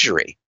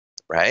luxury,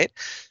 right?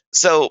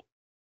 So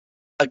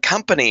a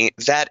company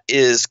that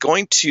is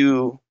going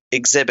to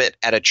exhibit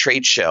at a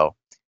trade show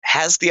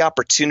has the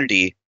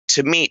opportunity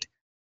to meet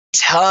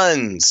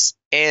tons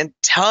and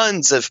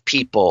tons of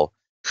people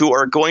who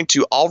are going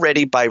to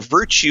already, by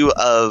virtue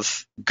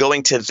of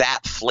going to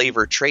that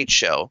flavor trade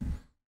show,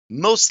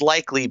 most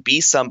likely be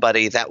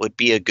somebody that would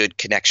be a good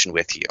connection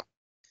with you.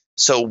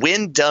 So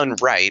when done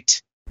right,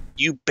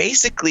 you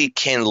basically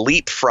can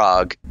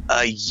leapfrog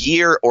a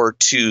year or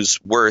two's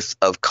worth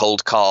of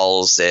cold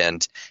calls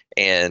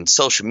and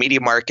social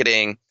media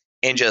marketing,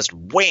 and just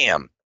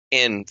wham,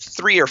 in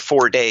 3 or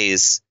 4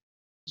 days,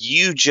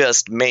 you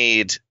just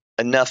made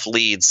enough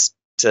leads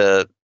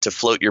to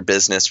float your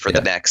business for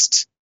the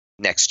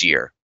next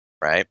year,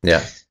 right?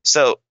 Yeah.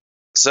 So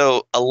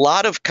a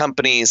lot of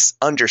companies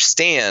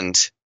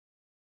understand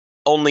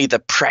only the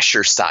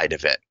pressure side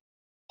of it.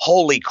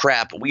 Holy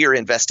crap, we are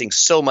investing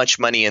so much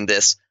money in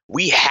this.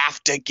 We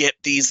have to get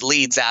these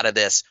leads out of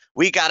this.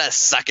 We got to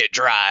suck it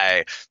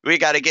dry. We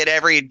got to get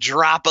every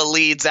drop of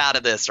leads out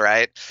of this,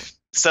 right?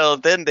 So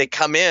then they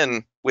come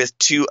in with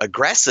too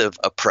aggressive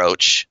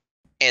approach,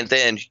 and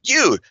then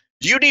you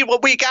need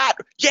what we got.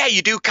 Yeah,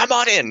 you do. Come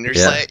on in. And you're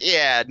just like,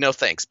 yeah, no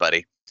thanks,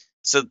 buddy.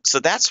 So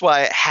that's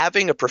why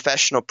having a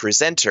professional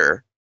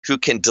presenter who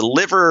can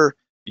deliver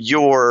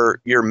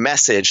your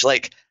message,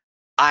 like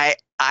I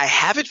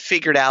haven't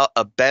figured out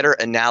a better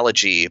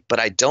analogy, but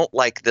I don't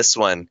like this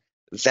one,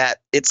 that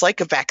it's like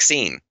a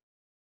vaccine.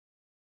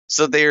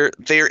 So they're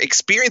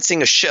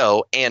experiencing a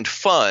show and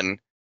fun,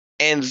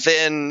 and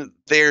then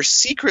they're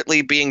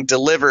secretly being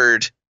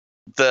delivered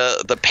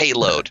the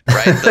payload,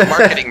 right? The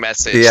marketing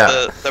message,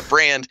 the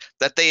brand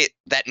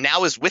that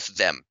now is with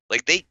them.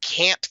 Like they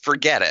can't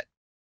forget it,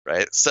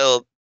 right?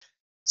 So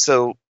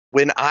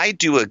when I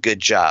do a good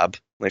job,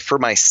 like for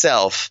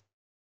myself,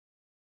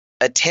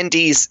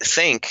 attendees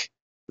think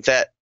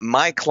that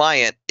my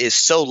client is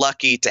so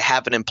lucky to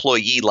have an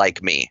employee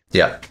like me.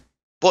 Yeah.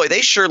 Boy,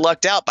 they sure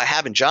lucked out by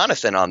having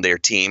Jonathan on their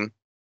team.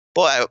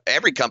 Boy,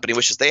 every company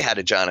wishes they had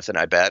a Jonathan,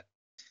 I bet.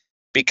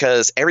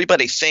 Because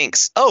everybody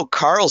thinks, oh,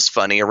 Carl's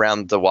funny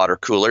around the water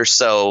cooler,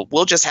 so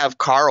we'll just have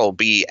Carl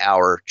be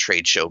our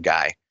trade show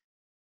guy.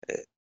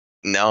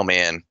 No,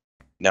 man.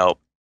 No.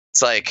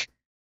 It's like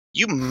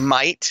you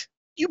might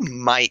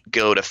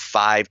go to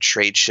 5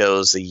 trade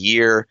shows a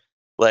year.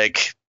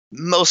 Like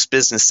most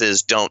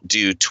businesses don't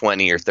do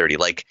 20 or 30.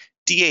 Like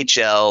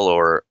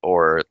DHL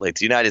or like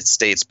the United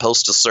States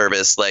Postal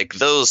Service, like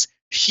those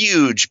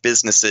huge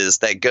businesses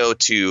that go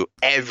to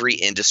every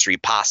industry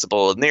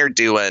possible, and they're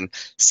doing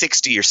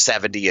 60 or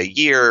 70 a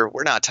year.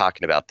 We're not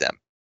talking about them.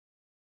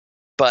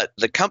 But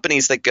the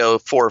companies that go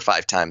 4 or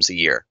 5 times a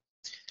year,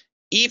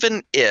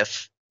 even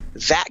if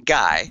that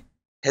guy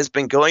has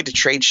been going to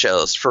trade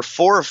shows for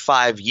 4 or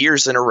 5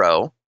 years in a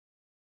row,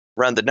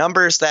 run the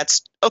numbers,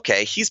 that's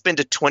okay. He's been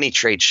to 20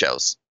 trade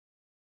shows.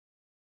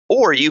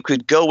 Or you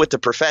could go with the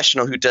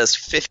professional who does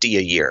 50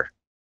 a year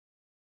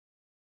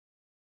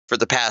for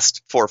the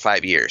past 4 or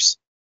 5 years.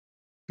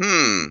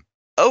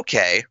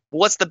 Okay.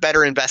 What's the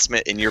better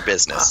investment in your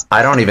business?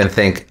 I don't even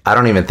think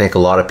a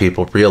lot of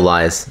people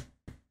realize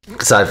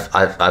Because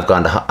I've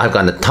gone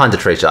to tons of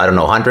trade shows. I don't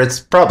know, hundreds,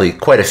 probably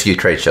quite a few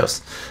trade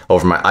shows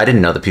over my. I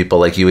didn't know that people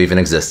like you even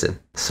existed.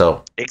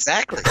 So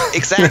exactly.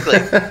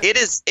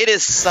 It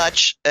is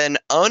such an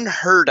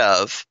unheard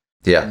of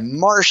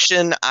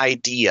Martian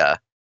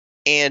idea,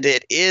 and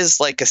it is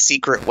like a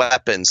secret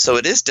weapon. So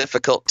it is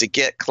difficult to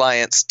get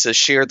clients to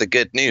share the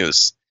good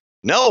news.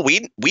 No,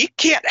 we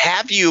can't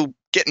have you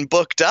getting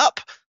booked up.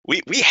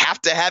 We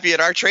have to have you at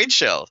our trade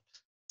show.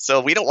 So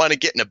we don't want to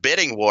get in a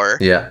bidding war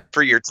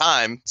for your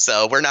time.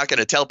 So we're not going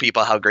to tell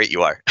people how great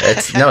you are.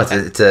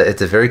 It's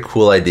a very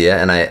cool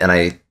idea, and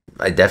I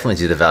definitely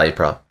see the value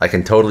prop. I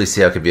can totally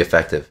see how it could be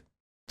effective.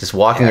 Just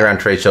walking around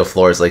trade show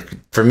floors, like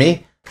for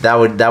me, that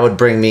would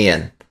bring me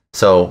in.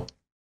 So,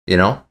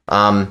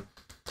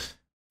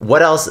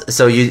 what else?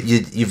 So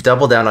you've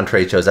doubled down on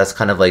trade shows. That's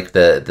kind of like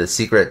the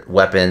secret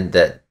weapon.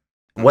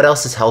 What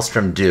else does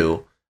Hellstrom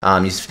do?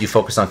 You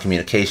focus on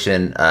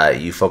communication.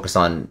 You focus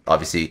on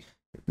obviously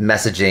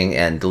messaging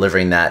and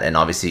delivering that, and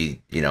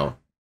obviously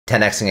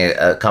 10xing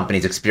a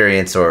company's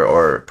experience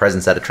or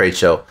presence at a trade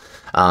show.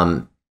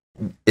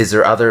 Is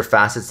there other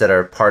facets that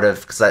are part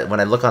of, because when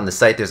I look on the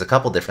site, there's a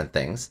couple different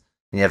things,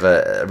 and you have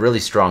a really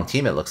strong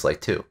team, it looks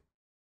like, too.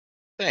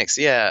 Thanks.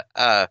 Yeah.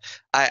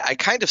 I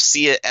kind of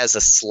see it as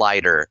a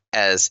slider,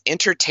 as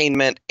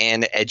entertainment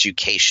and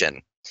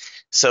education.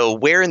 So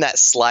where in that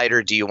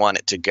slider do you want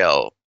it to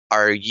go?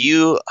 Are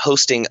you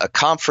hosting a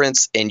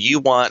conference and you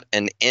want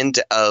an end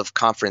of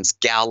conference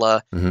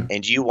gala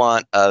and you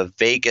want a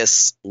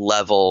Vegas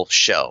level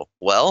show?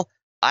 Well,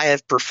 I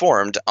have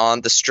performed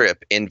on the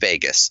Strip in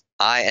Vegas.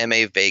 I am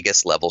a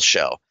Vegas level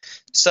show.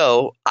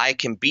 So I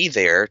can be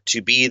there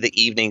to be the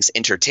evening's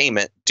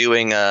entertainment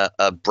doing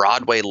a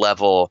Broadway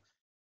level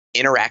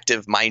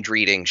interactive mind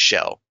reading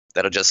show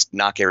that'll just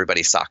knock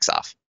everybody's socks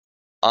off.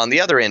 On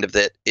the other end of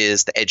it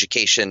is the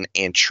education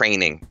and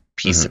training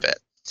piece of it.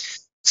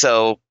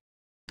 So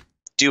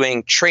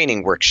doing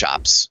training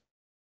workshops.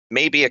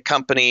 Maybe a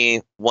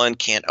company, one,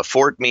 can't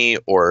afford me,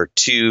 or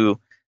two,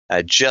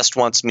 just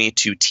wants me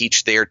to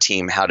teach their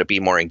team how to be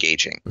more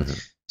engaging.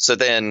 So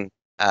then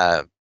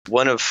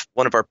one of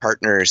our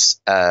partners,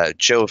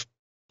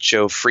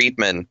 Joe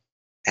Friedman,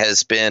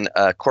 has been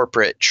a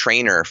corporate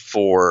trainer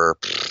for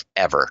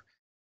ever.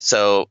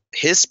 So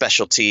his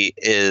specialty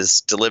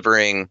is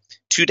delivering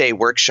 2-day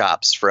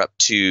workshops for up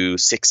to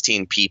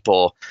 16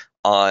 people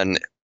on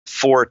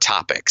 4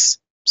 topics.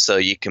 So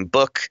you can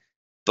book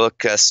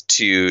us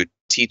to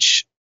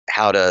teach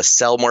how to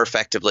sell more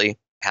effectively,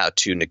 how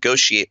to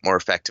negotiate more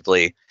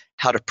effectively,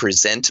 how to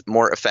present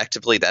more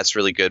effectively. That's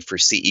really good for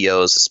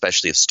CEOs,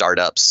 especially of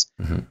startups,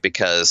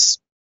 because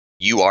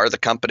you are the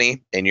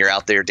company and you're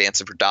out there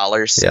dancing for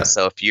dollars.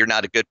 So if you're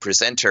not a good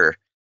presenter,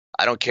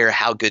 I don't care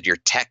how good your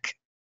tech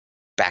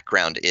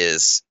background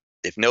is.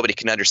 If nobody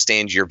can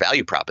understand your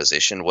value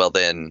proposition, well,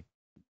 then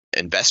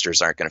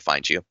investors aren't going to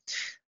find you.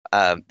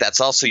 That's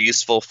also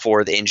useful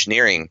for the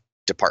engineering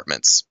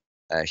departments.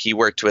 He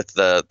worked with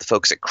the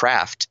folks at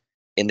Kraft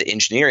in the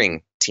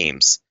engineering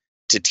teams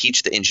to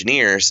teach the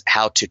engineers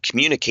how to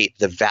communicate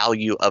the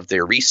value of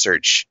their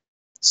research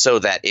so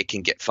that it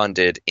can get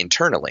funded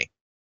internally.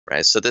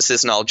 Right. So this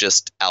isn't all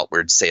just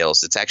outward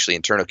sales. It's actually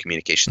internal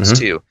communications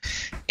too.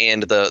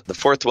 And the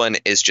fourth one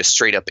is just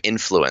straight up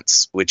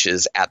influence, which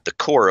is at the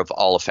core of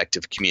all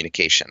effective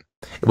communication.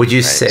 Would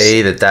you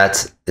say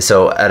that's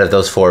so out of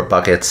those 4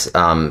 buckets,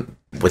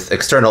 with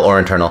external or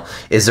internal,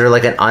 is there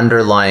like an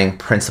underlying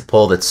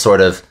principle that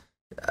sort of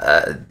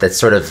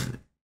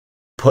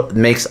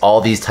makes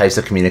all these types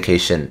of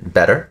communication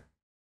better?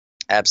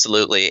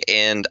 Absolutely.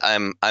 And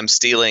I'm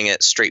stealing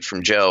it straight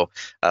from Joe,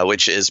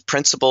 which is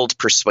principled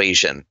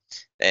persuasion.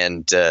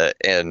 And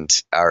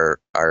our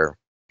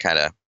kind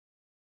of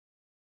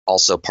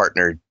also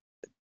partner,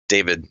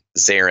 David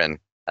Zarin,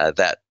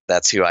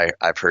 that's who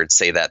I've heard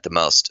say that the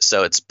most.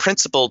 So it's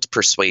principled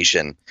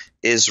persuasion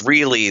is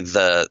really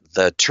the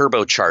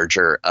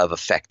turbocharger of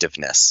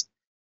effectiveness.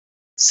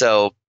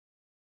 So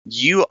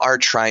you are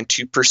trying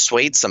to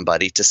persuade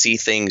somebody to see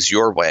things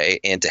your way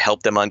and to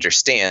help them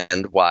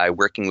understand why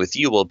working with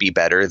you will be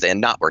better than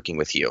not working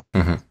with you.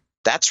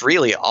 That's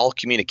really all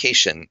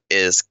communication,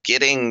 is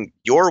getting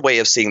your way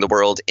of seeing the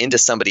world into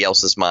somebody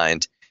else's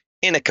mind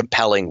in a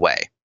compelling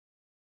way.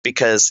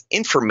 Because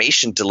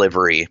information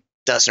delivery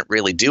doesn't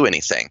really do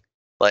anything.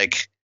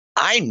 Like,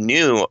 I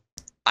knew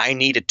I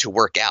needed to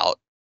work out.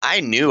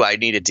 I knew I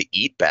needed to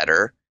eat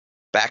better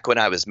back when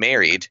I was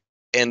married.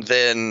 And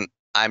then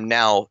I'm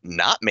now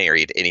not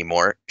married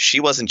anymore. She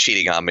wasn't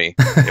cheating on me.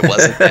 It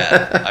wasn't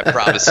that. I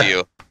promise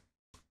you.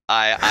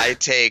 I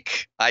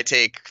take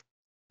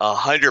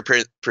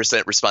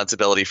 100%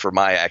 responsibility for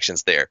my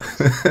actions there.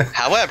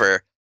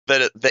 However,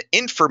 the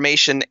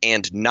information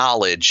and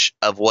knowledge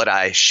of what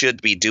I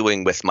should be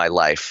doing with my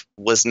life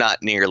was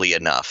not nearly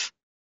enough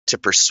to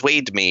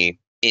persuade me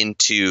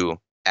into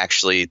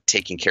actually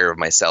taking care of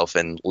myself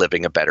and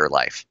living a better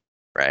life.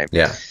 Right.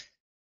 Yeah.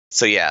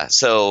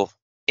 So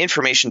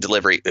information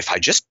delivery, if I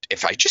just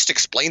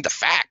explain the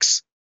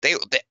facts,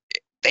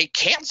 they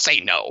can't say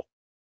no.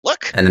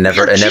 Look, and it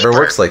never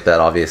works like that,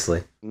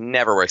 obviously.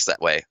 never works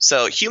that way.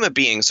 So human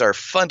beings are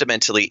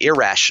fundamentally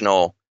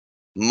irrational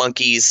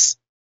monkeys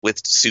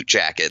with suit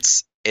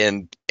jackets,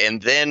 and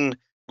then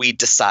we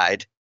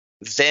decide,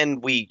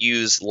 then we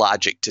use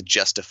logic to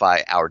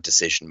justify our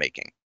decision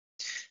making.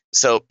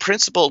 So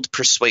principled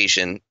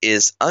persuasion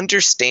is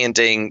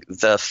understanding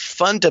the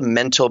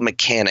fundamental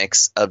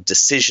mechanics of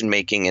decision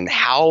making and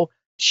how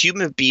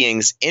human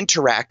beings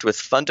interact with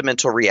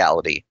fundamental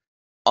reality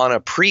on a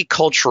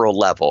pre-cultural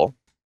level.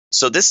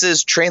 So this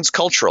is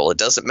transcultural. It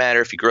doesn't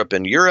matter if you grew up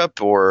in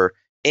Europe or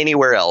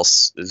anywhere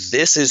else.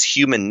 This is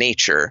human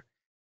nature.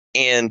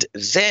 And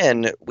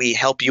then we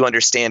help you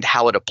understand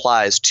how it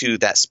applies to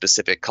that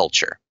specific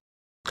culture.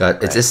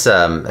 Got Is this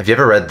have you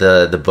ever read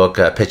the book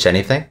Pitch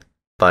Anything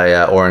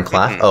by Oren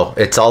Klaff? Mm-hmm. Oh,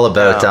 it's all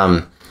about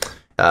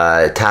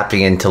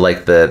tapping into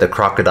like the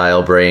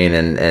crocodile brain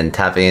and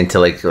tapping into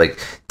like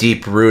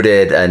deep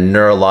rooted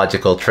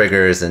neurological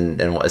triggers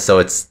and so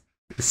it's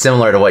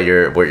similar to what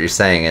you're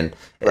saying, and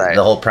right.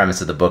 The whole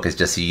premise of the book is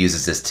just he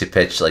uses this to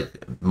pitch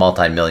like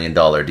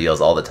multi-million-dollar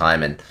deals all the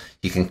time, and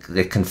he can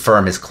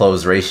confirm his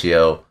close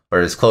ratio or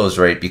his close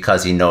rate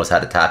because he knows how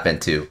to tap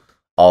into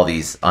all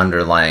these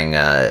underlying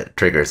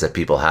triggers that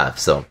people have.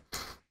 So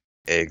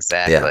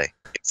exactly.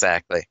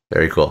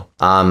 Very cool.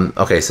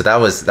 Okay, so that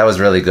was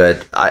really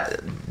good.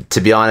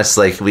 To be honest,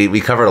 like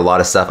we covered a lot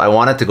of stuff. I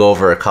wanted to go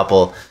over a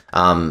couple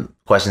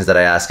questions that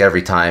I ask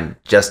every time,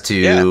 just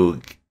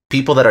to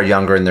people that are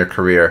younger in their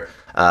career,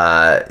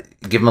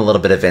 give them a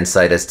little bit of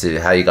insight as to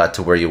how you got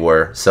to where you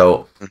were.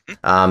 So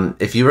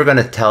if you were going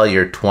to tell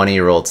your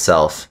 20-year-old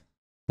self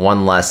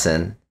one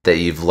lesson that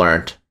you've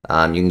learned,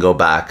 you can go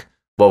back,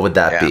 what would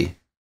that be?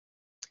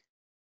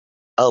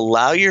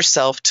 Allow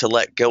yourself to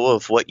let go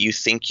of what you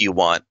think you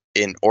want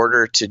in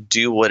order to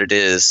do what it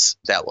is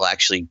that will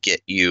actually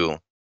get you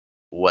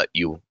what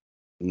you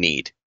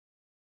need.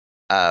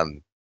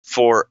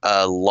 For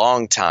a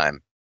long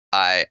time,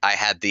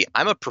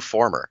 I'm a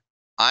performer.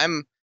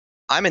 I'm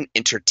an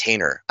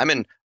entertainer. I'm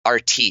an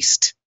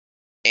artiste.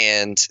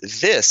 And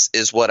this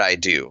is what I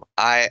do.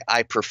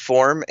 I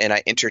perform and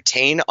I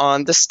entertain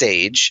on the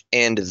stage,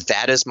 and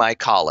that is my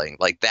calling.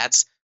 Like,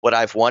 that's what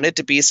I've wanted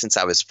to be since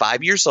I was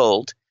 5 years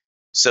old.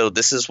 So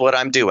this is what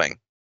I'm doing.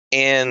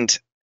 And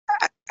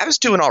I was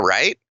doing all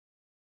right.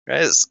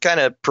 Right? It's kind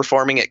of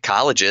performing at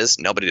colleges.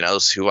 Nobody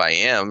knows who I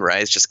am,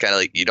 right? It's just kind of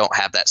like you don't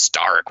have that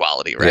star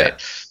quality, right? Yeah.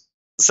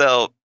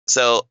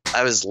 So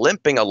I was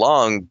limping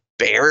along,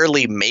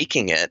 barely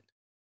making it.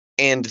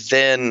 And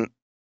then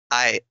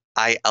I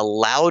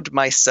allowed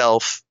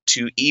myself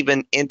to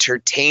even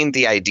entertain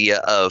the idea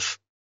of,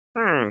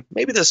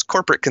 maybe this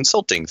corporate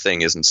consulting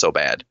thing isn't so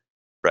bad,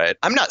 right?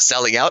 I'm not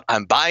selling out,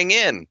 I'm buying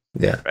in.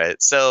 Yeah. Right.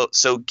 So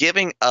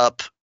giving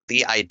up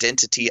the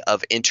identity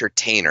of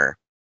entertainer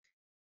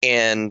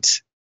and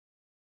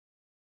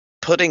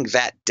putting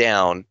that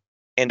down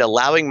and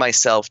allowing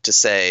myself to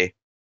say,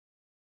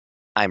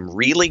 I'm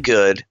really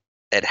good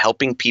at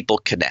helping people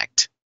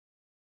connect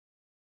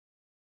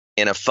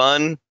in a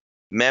fun,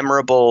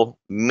 memorable,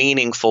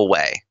 meaningful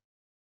way.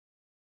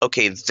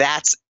 Okay,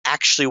 that's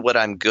actually what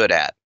I'm good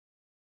at.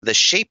 The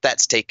shape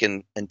that's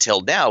taken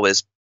until now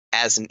is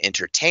as an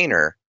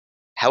entertainer.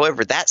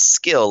 However, that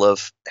skill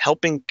of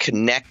helping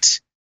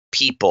connect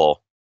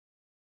people,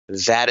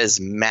 that is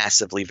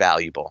massively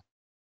valuable.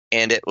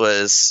 And it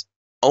was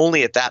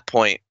only at that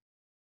point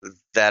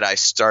that I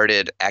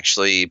started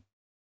actually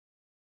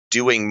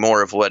doing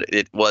more of what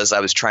it was I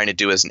was trying to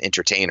do as an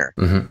entertainer.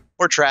 Mm-hmm.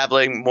 More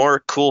traveling,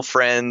 more cool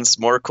friends,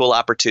 more cool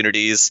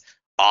opportunities,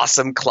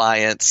 awesome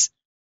clients.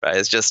 Right?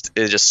 It's just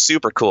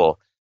super cool.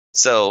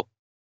 So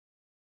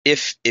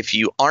if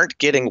you aren't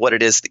getting what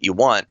it is that you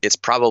want, it's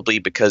probably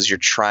because you're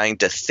trying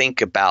to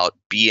think about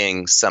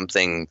being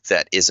something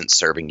that isn't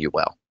serving you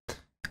well.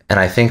 And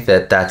I think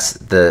that that's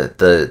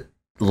the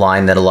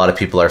line that a lot of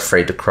people are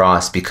afraid to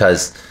cross,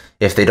 because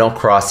if they don't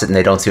cross it and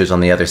they don't see what's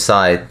on the other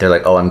side, they're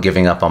like, oh, I'm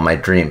giving up on my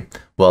dream.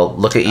 Well,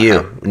 look at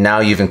you. Now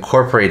you've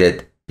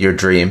incorporated your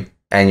dream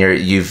and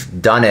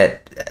you've done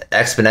it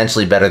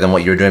exponentially better than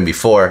what you were doing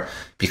before,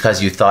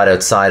 because you thought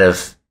outside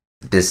of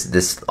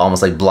this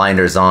almost like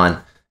blinders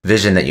on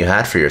vision that you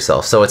had for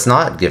yourself. So it's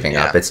not giving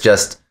up. It's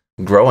just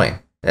growing.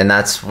 And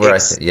that's where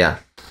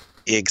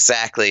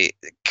Exactly.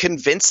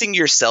 Convincing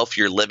yourself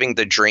you're living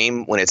the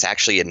dream when it's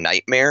actually a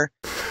nightmare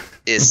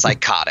is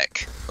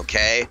psychotic.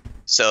 Okay.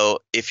 So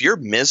if you're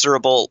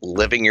miserable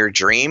living your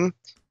dream,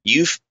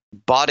 you've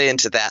bought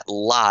into that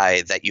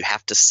lie that you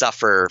have to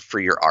suffer for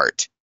your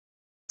art.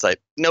 It's like,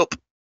 nope,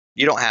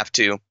 you don't have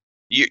to.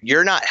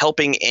 You're not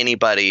helping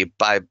anybody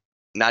by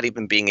not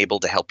even being able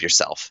to help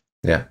yourself.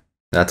 Yeah,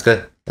 that's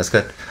good. That's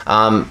good.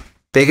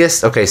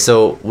 Okay,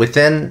 so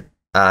within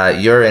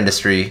your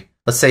industry,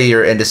 let's say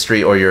your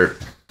industry or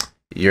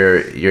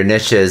your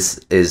niche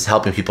is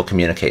helping people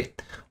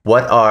communicate.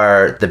 What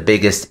are the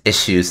biggest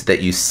issues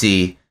that you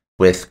see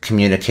with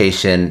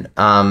communication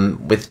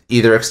with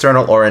either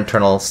external or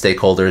internal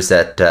stakeholders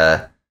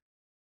that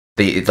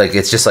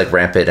it's just like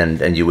rampant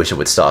and you wish it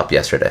would stop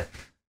yesterday?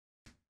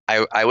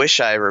 I wish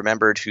I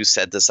remembered who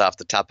said this off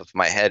the top of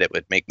my head. It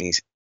would make me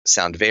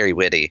sound very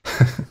witty.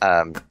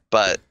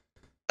 but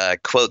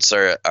quotes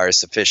are a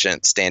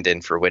sufficient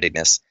stand-in for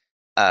wittiness.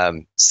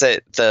 So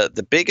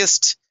the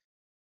biggest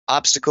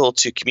obstacle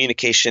to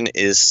communication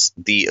is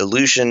the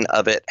illusion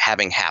of it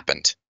having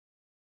happened.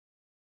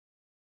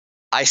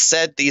 I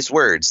said these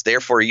words,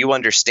 therefore you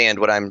understand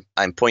what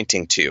I'm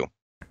pointing to.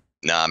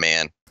 Nah,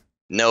 man.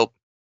 Nope.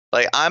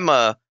 Like I'm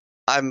a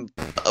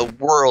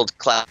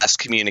world-class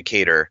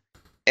communicator,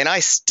 and I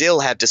still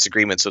have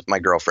disagreements with my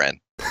girlfriend.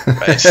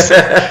 Right? It's just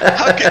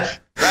right?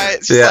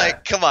 It's just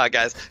like, come on,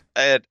 guys.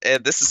 And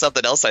this is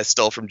something else I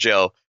stole from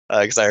Joe,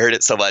 because I heard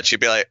it so much. He'd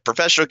be like,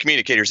 "Professional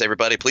communicators,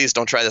 everybody, please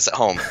don't try this at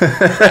home." Right?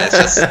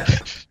 It's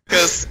just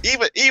because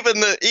even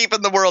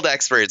the world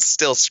experts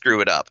still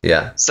screw it up.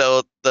 Yeah.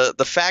 So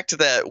the fact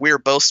that we're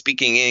both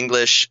speaking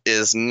English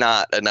is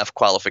not enough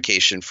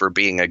qualification for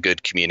being a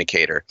good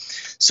communicator.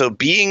 So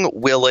being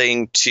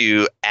willing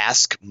to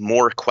ask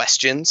more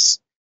questions,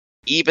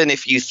 even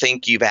if you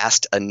think you've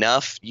asked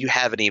enough, you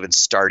haven't even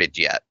started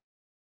yet.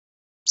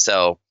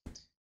 So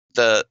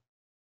the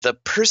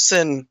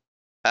person,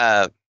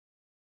 are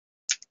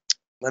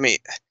we?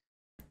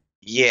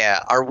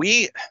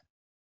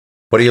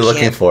 What are you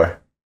looking for?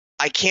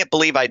 I can't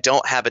believe I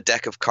don't have a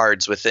deck of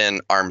cards within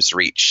arm's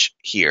reach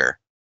here.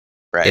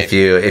 Right. If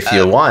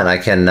you want, I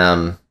can.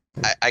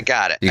 I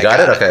got it. You got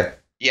it? Okay.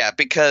 Yeah,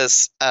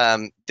 because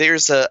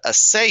there's a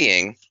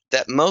saying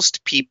that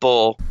most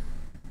people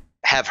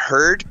have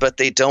heard, but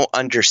they don't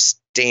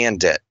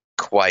understand it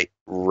quite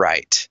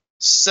right.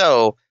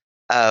 So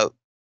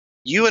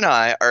you and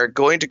I are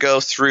going to go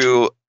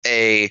through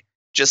a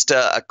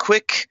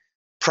quick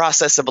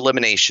process of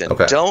elimination.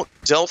 Okay.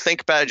 Don't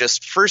think about it.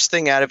 Just first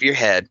thing out of your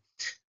head.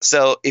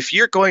 So if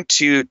you're going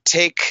to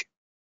take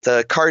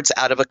the cards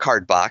out of a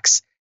card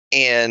box,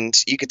 and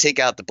you could take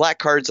out the black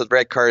cards or the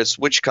red cards,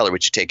 which color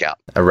would you take out?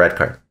 A red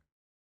card.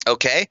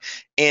 Okay.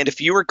 And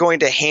if you were going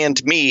to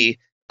hand me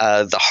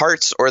the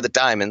hearts or the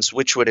diamonds,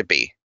 which would it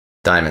be?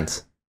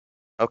 Diamonds.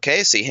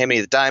 Okay, so you hand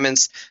me the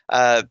diamonds.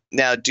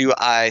 Now, do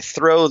I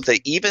throw the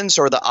evens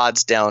or the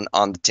odds down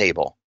on the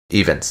table?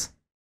 Evens.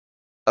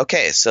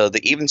 Okay, so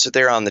the evens are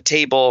there on the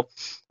table.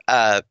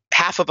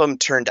 Half of them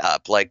turned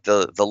up, like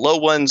the low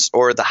ones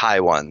or the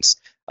high ones.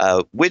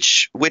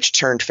 Which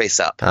turned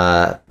face up?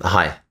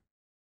 High.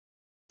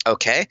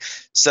 Okay,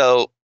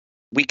 so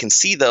we can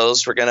see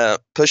those. We're going to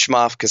push them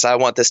off because I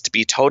want this to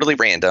be totally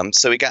random.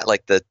 So we got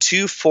like the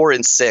 2, 4,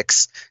 and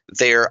 6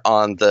 there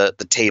on the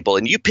table.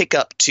 And you pick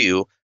up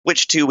 2.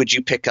 Which 2 would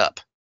you pick up?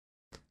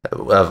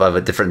 Of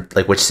a different,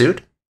 like which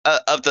suit?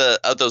 Of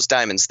those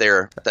diamonds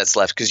there that's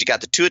left. Because you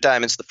got the 2 of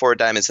diamonds, the 4 of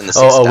diamonds, and the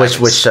 6 of diamonds.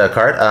 Which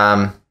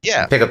card?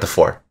 Yeah. Pick up the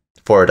 4.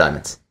 4 of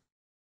diamonds.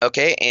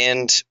 Okay,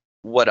 and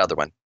what other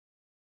one?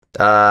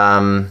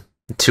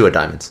 2 of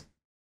diamonds.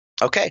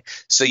 Okay,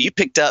 so you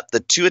picked up the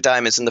 2 of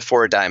diamonds and the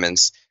 4 of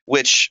diamonds,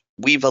 which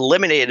we've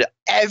eliminated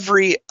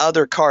every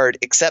other card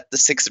except the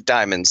 6 of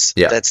diamonds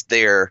that's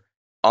there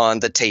on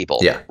the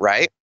table,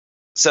 right?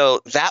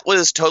 So that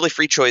was totally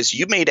free choice.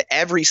 You made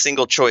every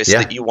single choice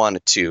that you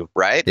wanted to,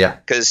 right? Yeah.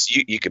 Because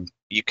you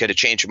could have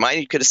changed your mind.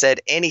 You could have said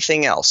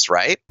anything else,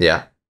 right?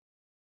 Yeah.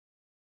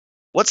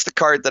 What's the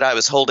card that I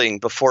was holding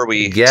before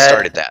we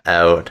started that?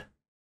 Out.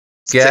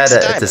 Get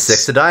it. It's a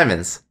 6 of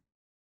diamonds.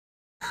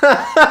 All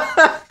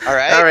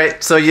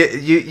right. So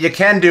you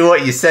can do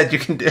what you said you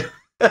can do.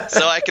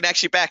 So I can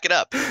actually back it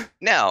up.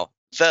 Now,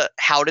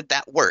 how did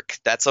that work?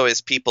 That's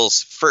always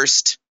people's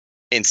first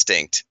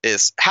instinct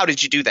is, how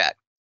did you do that?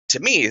 To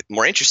me,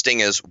 more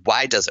interesting is,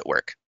 why does it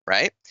work,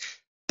 right?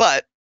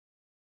 But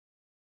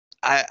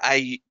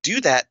I do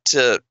that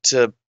to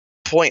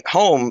point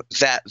home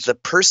that the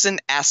person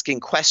asking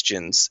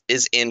questions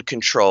is in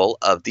control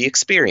of the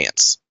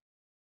experience.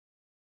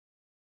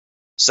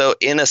 So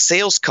in a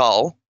sales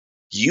call,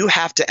 you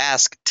have to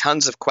ask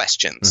tons of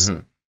questions. Mm-hmm.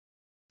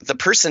 The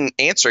person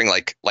answering,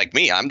 like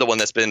me, I'm the one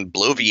that's been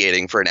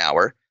bloviating for an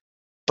hour,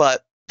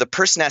 but the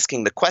person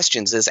asking the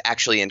questions is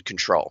actually in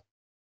control.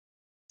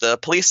 The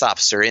police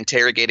officer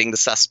interrogating the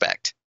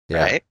suspect,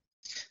 right?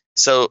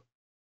 So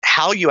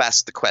how you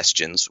ask the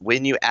questions,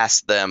 when you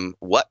ask them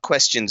what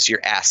questions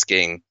you're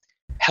asking,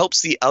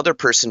 helps the other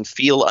person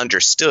feel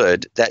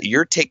understood, that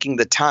you're taking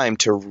the time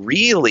to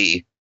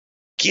really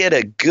get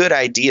a good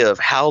idea of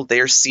how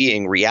they're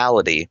seeing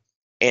reality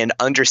and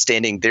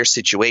understanding their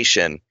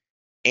situation,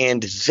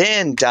 and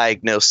then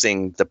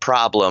diagnosing the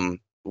problem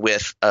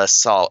with a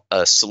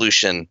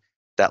solution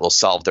that will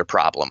solve their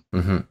problem.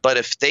 Mm-hmm. But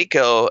if they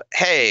go,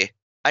 hey,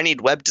 I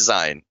need web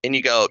design, and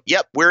you go,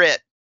 yep, we're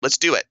it. Let's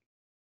do it.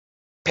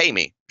 Pay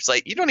me. It's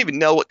like, you don't even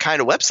know what kind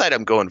of website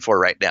I'm going for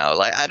right now.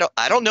 Like,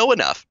 I don't know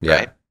enough. Yeah.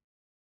 Right.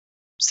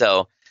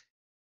 So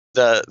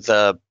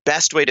the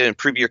best way to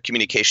improve your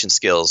communication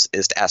skills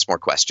is to ask more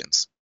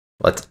questions.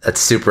 Well, that's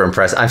super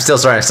impressive. I'm still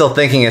sorry. I'm still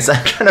thinking it.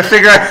 I'm trying to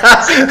figure out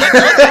how.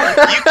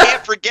 You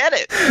can't forget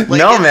it. Like,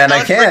 no, man,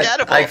 I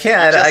can't. I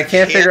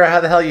can't figure out how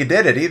the hell you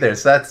did it either.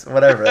 So that's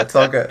whatever. That's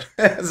all good.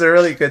 It's a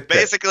really good tip.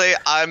 Basically,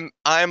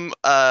 I'm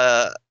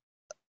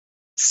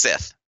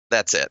Sith.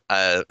 That's it.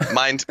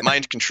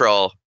 Mind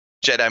control,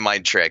 Jedi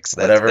mind tricks.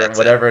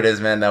 Whatever it is,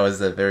 man. That was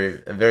a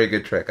very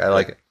good trick. I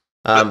like it.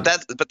 Um,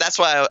 but that's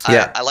why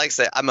yeah, I like to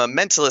say I'm a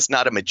mentalist,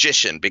 not a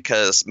magician,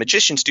 because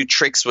magicians do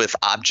tricks with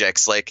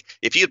objects. Like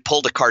if you had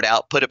pulled a card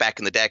out, put it back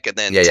in the deck, and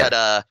then yeah, yeah,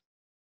 ta-da,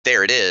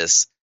 there it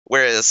is.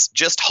 Whereas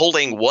just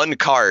holding one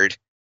card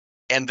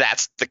and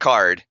that's the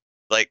card,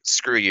 like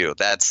screw you.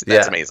 That's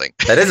yeah. amazing.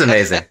 That is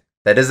amazing.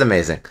 That is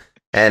amazing.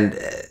 And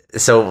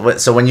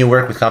so when you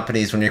work with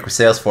companies, when you work with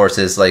sales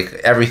forces, like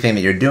everything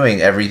that you're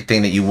doing,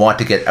 everything that you want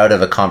to get out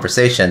of a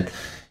conversation,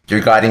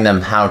 you're guiding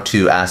them how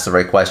to ask the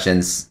right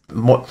questions.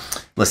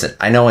 Listen,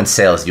 I know in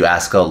sales you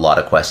ask a lot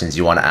of questions.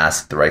 You want to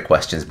ask the right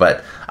questions,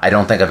 but I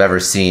don't think I've ever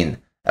seen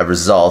a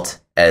result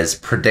as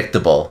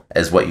predictable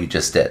as what you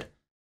just did.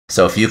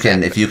 So if you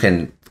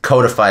can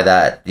codify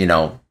that,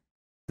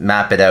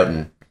 map it out,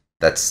 and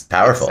that's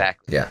powerful.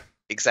 Exactly. Yeah.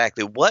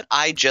 Exactly. What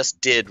I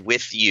just did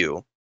with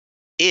you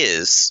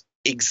is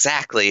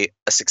exactly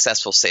a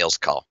successful sales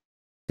call.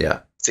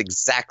 Yeah. It's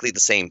exactly the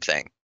same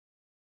thing.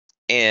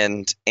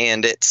 And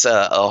it's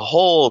a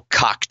whole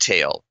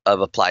cocktail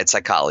of applied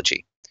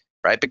psychology,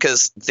 right?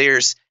 Because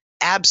there's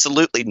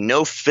absolutely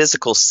no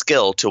physical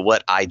skill to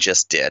what I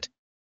just did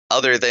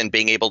other than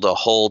being able to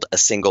hold a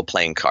single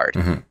playing card.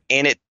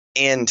 Mm-hmm.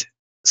 And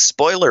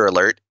spoiler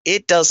alert,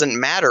 it doesn't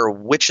matter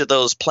which of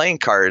those playing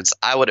cards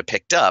I would have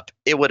picked up.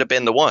 It would have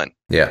been the one.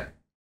 Yeah.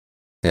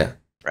 Yeah.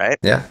 Right?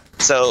 Yeah.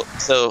 So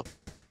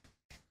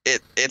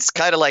it's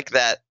kind of like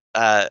that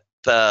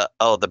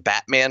the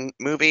Batman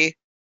movie.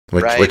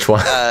 Which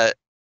one?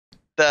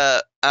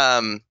 The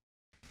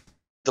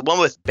one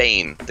with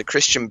Bane, the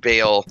Christian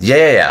Bale.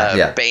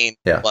 Yeah. Bane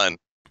one.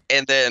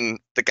 And then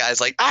the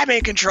guy's like, I'm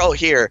in control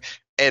here.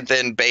 And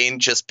then Bane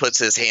just puts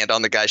his hand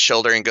on the guy's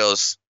shoulder and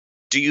goes,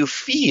 do you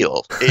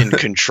feel in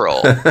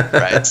control?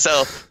 Right?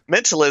 So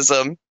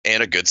mentalism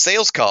and a good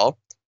sales call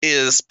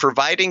is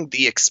providing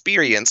the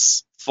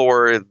experience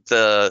for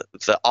the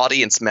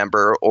audience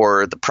member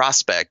or the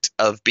prospect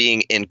of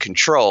being in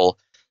control,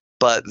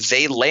 but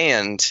they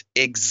land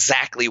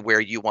exactly where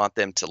you want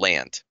them to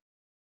land.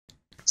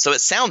 So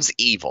it sounds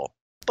evil,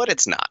 but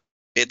it's not.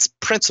 It's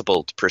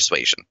principled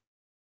persuasion.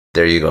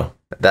 There you go.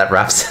 That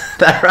wraps it.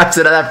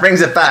 That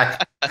brings it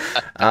back.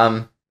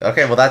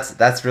 Okay, well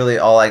that's really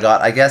all I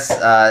got. I guess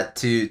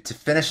to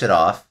finish it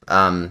off,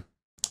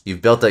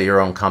 you've built out your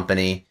own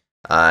company.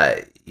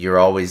 You're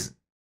always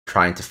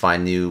trying to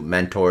find new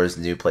mentors,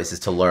 new places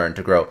to learn,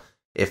 to grow.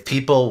 If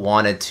people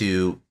wanted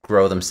to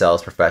grow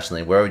themselves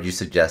professionally, where would you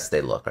suggest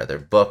they look? Are there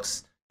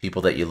books,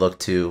 people that you look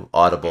to,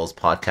 audibles,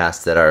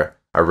 podcasts that are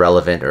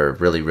relevant or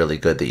really, really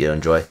good that you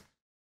enjoy?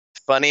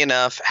 Funny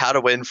enough, How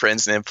to Win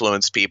Friends and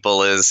Influence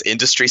People is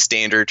industry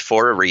standard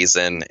for a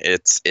reason.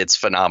 It's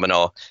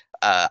phenomenal.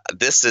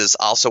 This is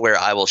also where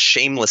I will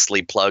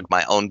shamelessly plug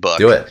my own book.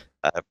 Do it.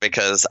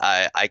 Because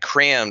I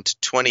crammed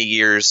 20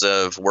 years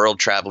of world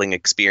traveling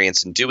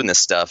experience and doing this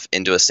stuff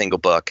into a single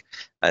book.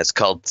 It's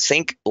called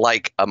Think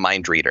Like a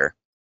Mind Reader,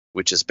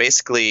 which is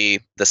basically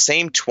the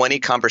same 20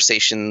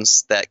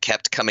 conversations that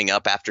kept coming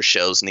up after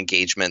shows and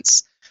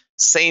engagements.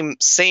 Same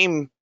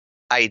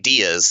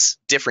ideas,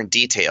 different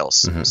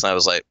details. Mm-hmm. So I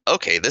was like,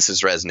 okay, this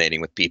is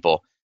resonating with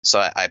people. So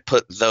I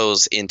put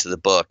those into the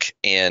book,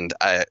 and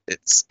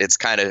it's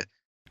kind of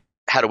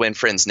how to win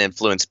friends and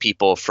influence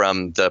people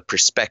from the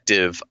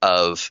perspective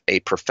of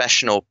a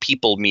professional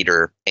people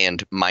meter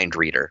and mind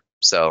reader.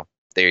 So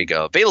there you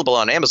go. Available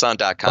on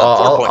Amazon.com.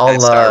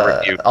 4.9 star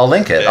review. I'll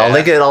link it. Yeah. I'll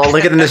link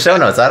it in the show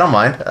notes. I don't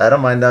mind.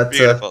 That.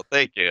 Beautiful.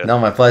 Thank you. No,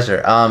 my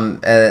pleasure.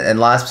 And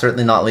last,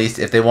 certainly not least,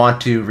 if they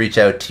want to reach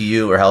out to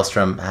you or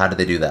Hellstrom, how do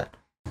they do that?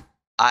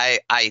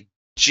 I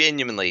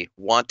genuinely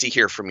want to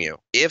hear from you.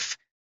 If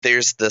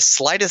there's the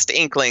slightest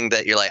inkling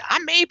that you're like,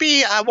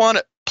 I want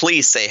to,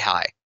 please say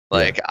hi.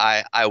 Like,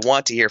 yeah. I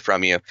want to hear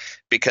from you,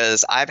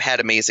 because I've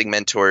had amazing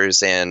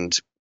mentors and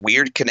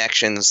weird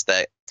connections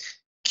that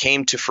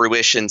came to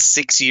fruition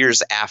 6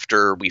 years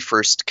after we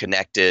first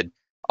connected,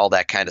 all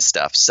that kind of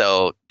stuff.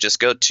 So just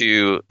go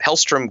to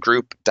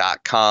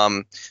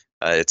hellstromgroup.com.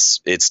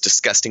 It's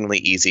disgustingly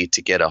easy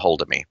to get a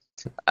hold of me.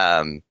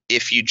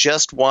 If you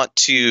just want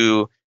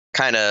to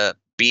kind of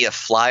be a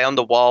fly on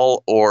the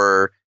wall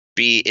or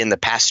be in the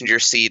passenger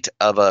seat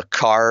of a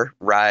car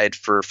ride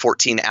for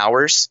 14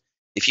 hours,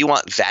 if you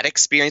want that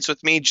experience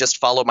with me, just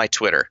follow my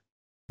Twitter.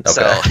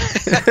 Okay.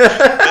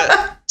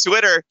 So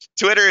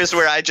Twitter is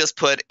where I just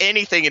put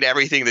anything and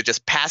everything that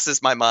just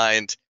passes my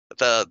mind.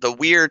 The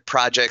weird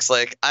projects,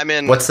 like I'm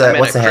in. What's the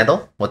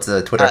handle? What's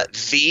the Twitter?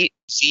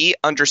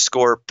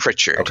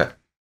 _Pritchard. Okay.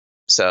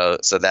 So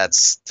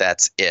that's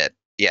it.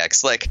 Yeah,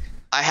 it's like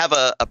I have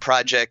a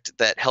project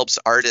that helps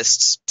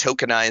artists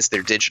tokenize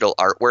their digital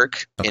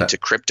artwork into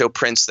crypto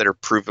prints that are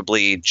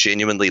provably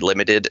genuinely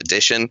limited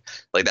edition.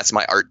 Like that's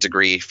my art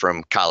degree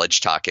from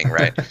college talking,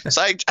 right?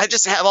 So I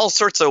just have all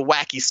sorts of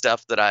wacky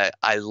stuff that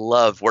I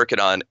love working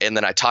on, and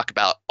then I talk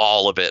about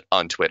all of it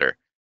on Twitter.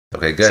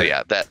 Okay, good. So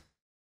yeah,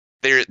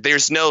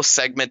 there's no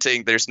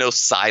segmenting, there's no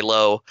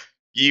silo.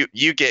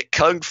 You get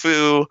kung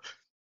fu,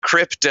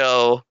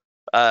 crypto,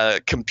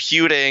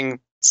 computing,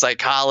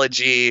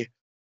 psychology,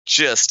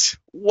 just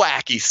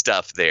wacky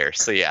stuff there.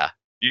 So yeah,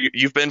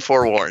 you've been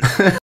forewarned.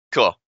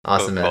 Cool.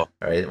 Awesome, man. Cool.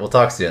 All right, we'll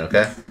talk soon,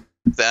 okay?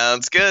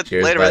 Sounds good.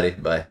 Cheers, Later, buddy.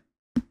 man. Bye.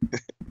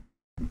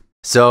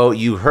 So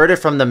you heard it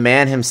from the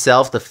man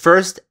himself, the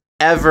first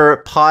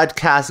ever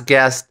podcast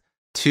guest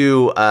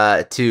to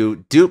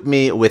dupe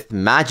me with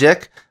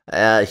magic.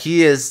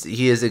 He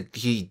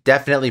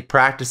definitely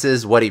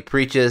practices what he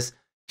preaches.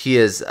 He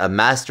is a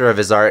master of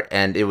his art,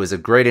 and it was a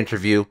great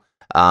interview.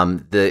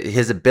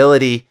 His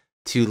ability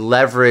to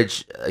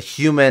leverage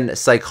human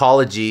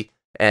psychology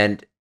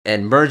and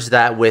merge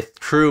that with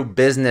true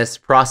business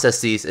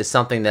processes is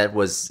something that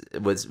was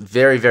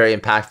very, very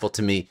impactful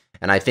to me.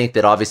 And I think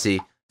that obviously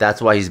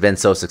that's why he's been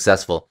so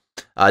successful.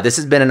 This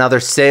has been another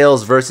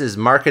Sales versus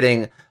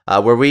Marketing,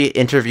 where we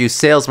interview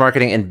sales,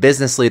 marketing, and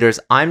business leaders.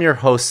 I'm your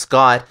host,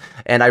 Scott,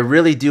 and I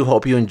really do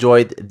hope you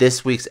enjoyed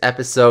this week's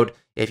episode.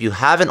 If you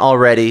haven't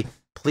already,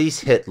 please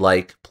hit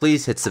like,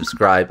 please hit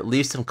subscribe,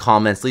 leave some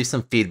comments, leave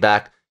some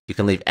feedback. You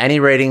can leave any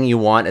rating you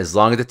want as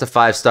long as it's a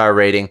 5-star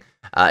rating.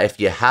 If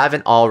you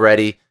haven't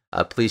already,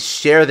 please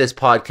share this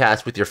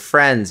podcast with your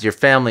friends, your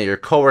family, your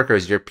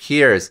coworkers, your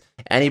peers,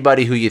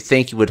 anybody who you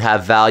think would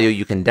have value.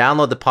 You can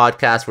download the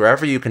podcast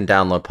wherever you can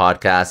download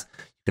podcasts.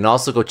 You can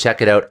also go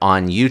check it out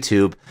on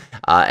YouTube.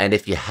 And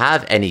if you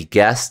have any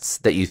guests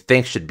that you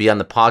think should be on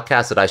the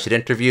podcast that I should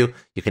interview,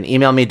 you can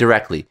email me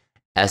directly,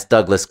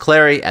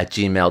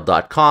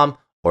 sdouglasclary@gmail.com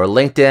or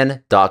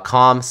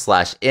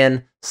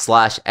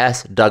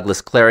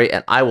linkedin.com/in/sdouglasclary,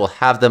 and I will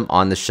have them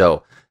on the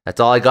show.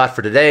 That's all I got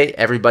for today.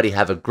 Everybody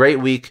have a great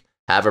week.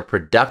 Have a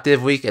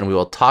productive week, and we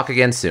will talk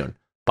again soon.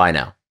 Bye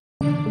now.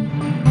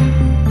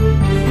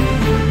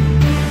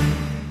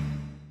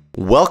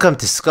 Welcome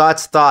to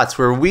Scott's Thoughts,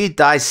 where we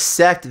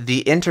dissect the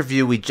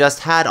interview we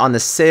just had on the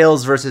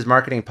Sales versus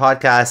Marketing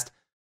podcast.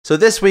 So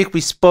this week we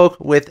spoke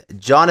with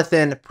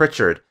Jonathan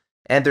Pritchard,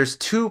 and there's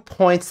 2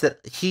 points that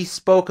he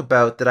spoke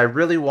about that I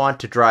really want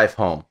to drive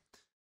home.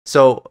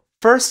 So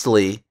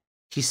firstly,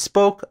 he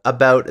spoke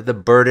about the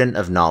burden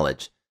of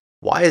knowledge.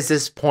 Why is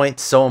this point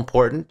so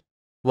important?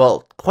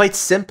 Well, quite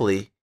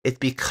simply, it's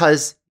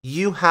because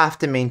you have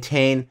to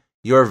maintain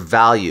your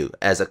value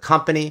as a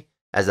company,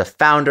 as a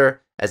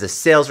founder, as a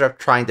sales rep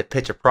trying to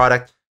pitch a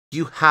product.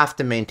 You have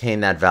to maintain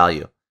that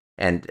value.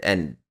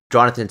 And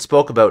Jonathan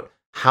spoke about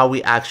how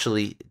we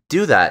actually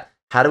do that.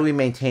 How do we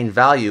maintain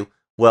value?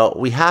 Well,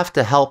 we have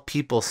to help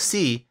people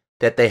see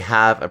that they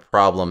have a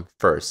problem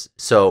first.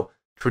 So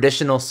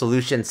traditional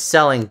solution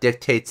selling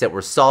dictates that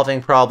we're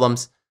solving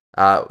problems.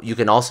 You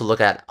can also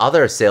look at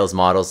other sales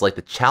models like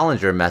the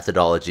Challenger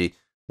methodology,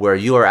 where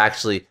you are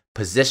actually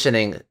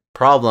positioning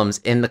problems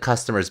in the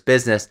customer's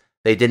business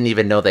they didn't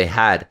even know they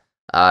had.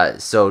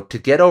 So to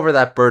get over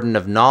that burden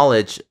of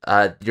knowledge,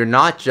 you're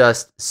not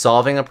just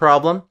solving a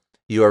problem.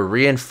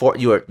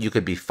 You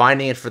could be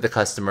finding it for the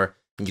customer,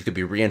 and you could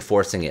be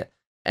reinforcing it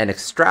and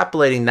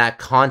extrapolating that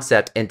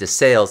concept into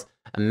sales.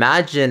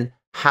 Imagine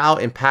how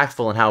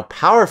impactful and how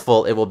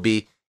powerful it will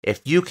be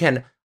if you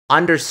can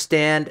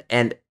understand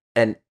and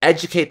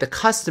educate the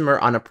customer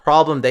on a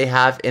problem they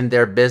have in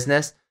their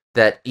business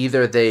that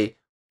either they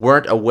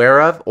weren't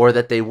aware of or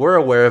that they were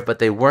aware of, but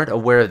they weren't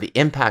aware of the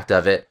impact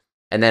of it.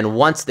 And then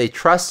once they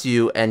trust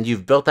you and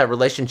you've built that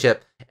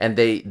relationship and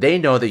they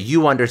know that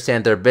you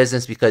understand their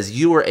business because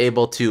you were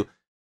able to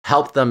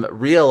help them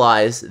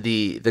realize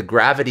the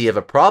gravity of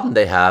a problem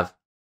they have,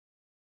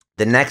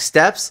 the next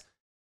steps,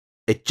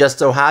 it just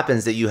so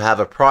happens that you have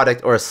a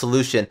product or a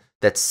solution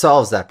that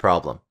solves that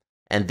problem.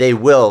 And they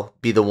will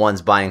be the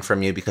ones buying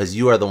from you because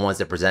you are the ones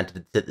that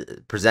presented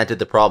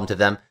the problem to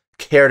them,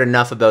 cared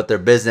enough about their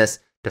business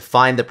to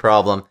find the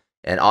problem,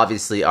 and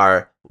obviously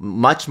are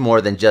much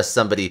more than just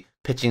somebody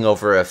pitching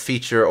over a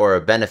feature or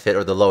a benefit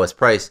or the lowest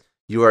price.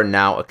 You are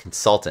now a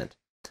consultant.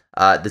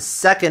 The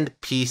second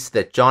piece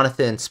that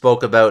Jonathan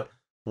spoke about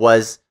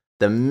was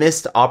the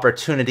missed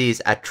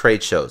opportunities at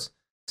trade shows.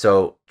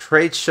 So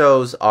trade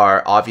shows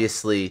are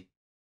obviously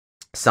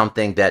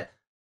something that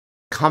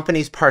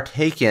companies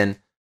partake in,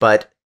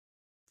 but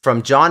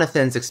from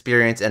Jonathan's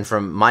experience and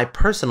from my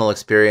personal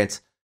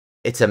experience,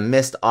 it's a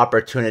missed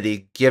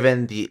opportunity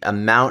given the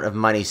amount of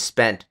money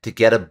spent to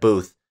get a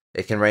booth.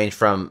 It can range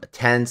from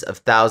tens of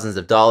thousands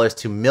of dollars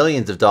to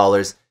millions of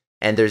dollars,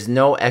 and there's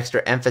no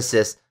extra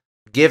emphasis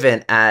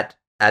given at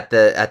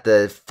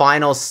the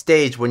final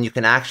stage when you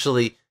can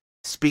actually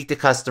speak to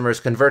customers,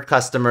 convert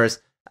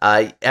customers.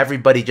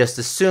 Everybody just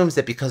assumes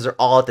that because they're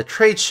all at the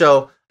trade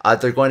show,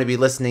 they're going to be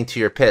listening to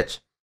your pitch.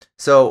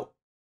 So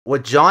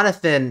what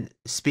Jonathan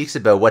speaks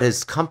about, what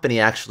his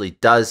company actually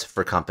does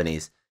for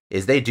companies,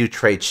 is they do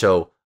trade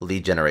show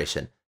lead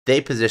generation.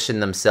 They position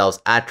themselves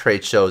at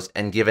trade shows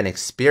and give an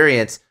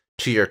experience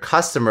to your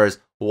customers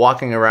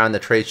walking around the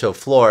trade show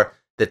floor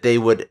that they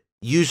would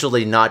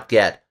usually not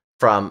get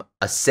from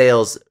a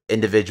sales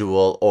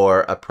individual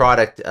or a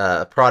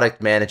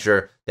product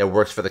manager that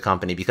works for the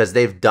company, because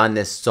they've done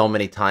this so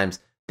many times.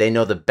 They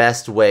know the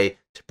best way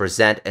to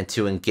present and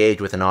to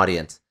engage with an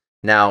audience.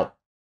 Now,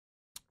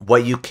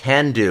 what you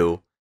can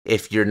do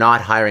if you're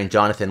not hiring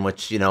Jonathan,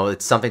 which,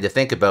 it's something to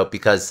think about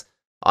because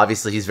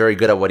obviously he's very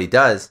good at what he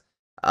does.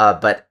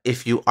 But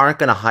if you aren't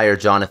going to hire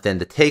Jonathan,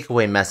 the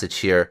takeaway message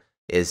here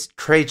is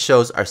trade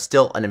shows are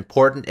still an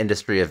important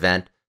industry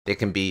event. They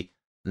can be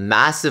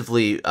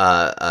massively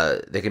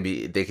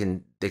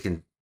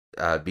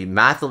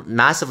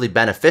massively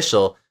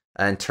beneficial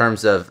in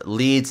terms of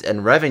leads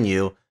and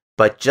revenue,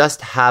 but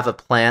just have a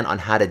plan on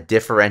how to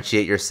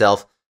differentiate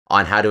yourself,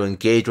 on how to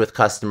engage with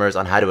customers,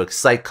 on how to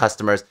excite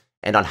customers,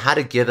 and on how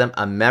to give them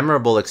a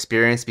memorable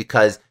experience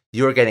because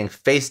you're getting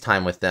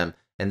FaceTime with them.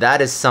 And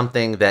that is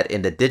something that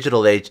in the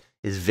digital age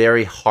is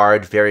very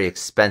hard, very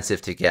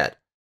expensive to get.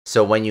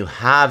 So when you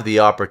have the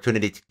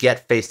opportunity to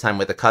get FaceTime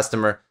with a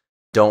customer,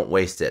 don't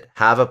waste it.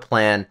 Have a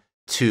plan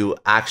to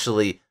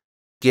actually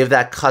give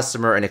that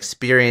customer an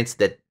experience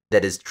that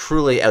is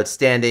truly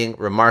outstanding,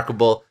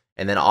 remarkable,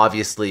 and then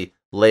obviously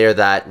layer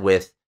that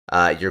with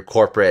your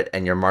corporate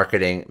and your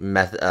marketing,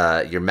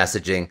 your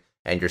messaging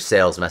and your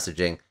sales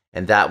messaging,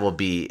 and that'll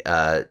be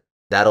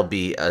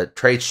a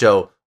trade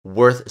show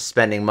worth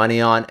spending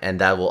money on, and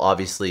that will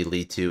obviously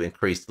lead to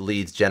increased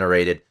leads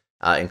generated,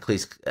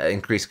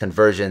 increased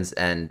conversions,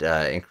 and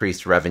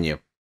increased revenue.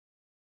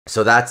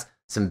 So that's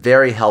some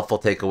very helpful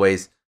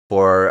takeaways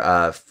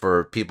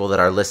for people that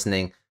are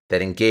listening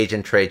that engage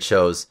in trade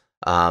shows,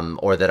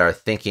 or that are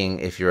thinking,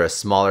 if you're a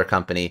smaller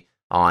company,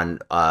 on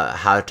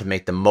how to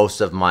make the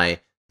most of my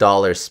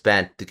dollars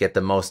spent to get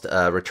the most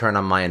return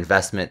on my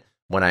investment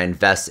when I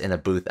invest in a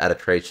booth at a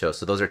trade show.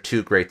 So those are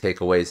two great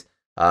takeaways.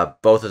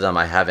 Both of them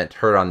I haven't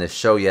heard on this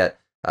show yet,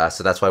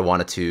 so that's why I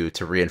wanted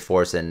to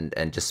reinforce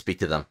and just speak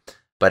to them.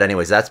 But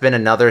anyways, that's been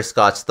another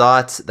Scott's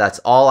Thoughts. That's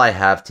all I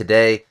have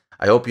today.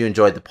 I hope you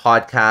enjoyed the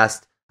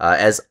podcast.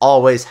 As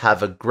always,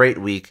 have a great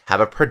week,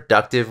 have a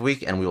productive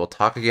week, and we will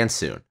talk again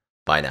soon.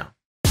 Bye now.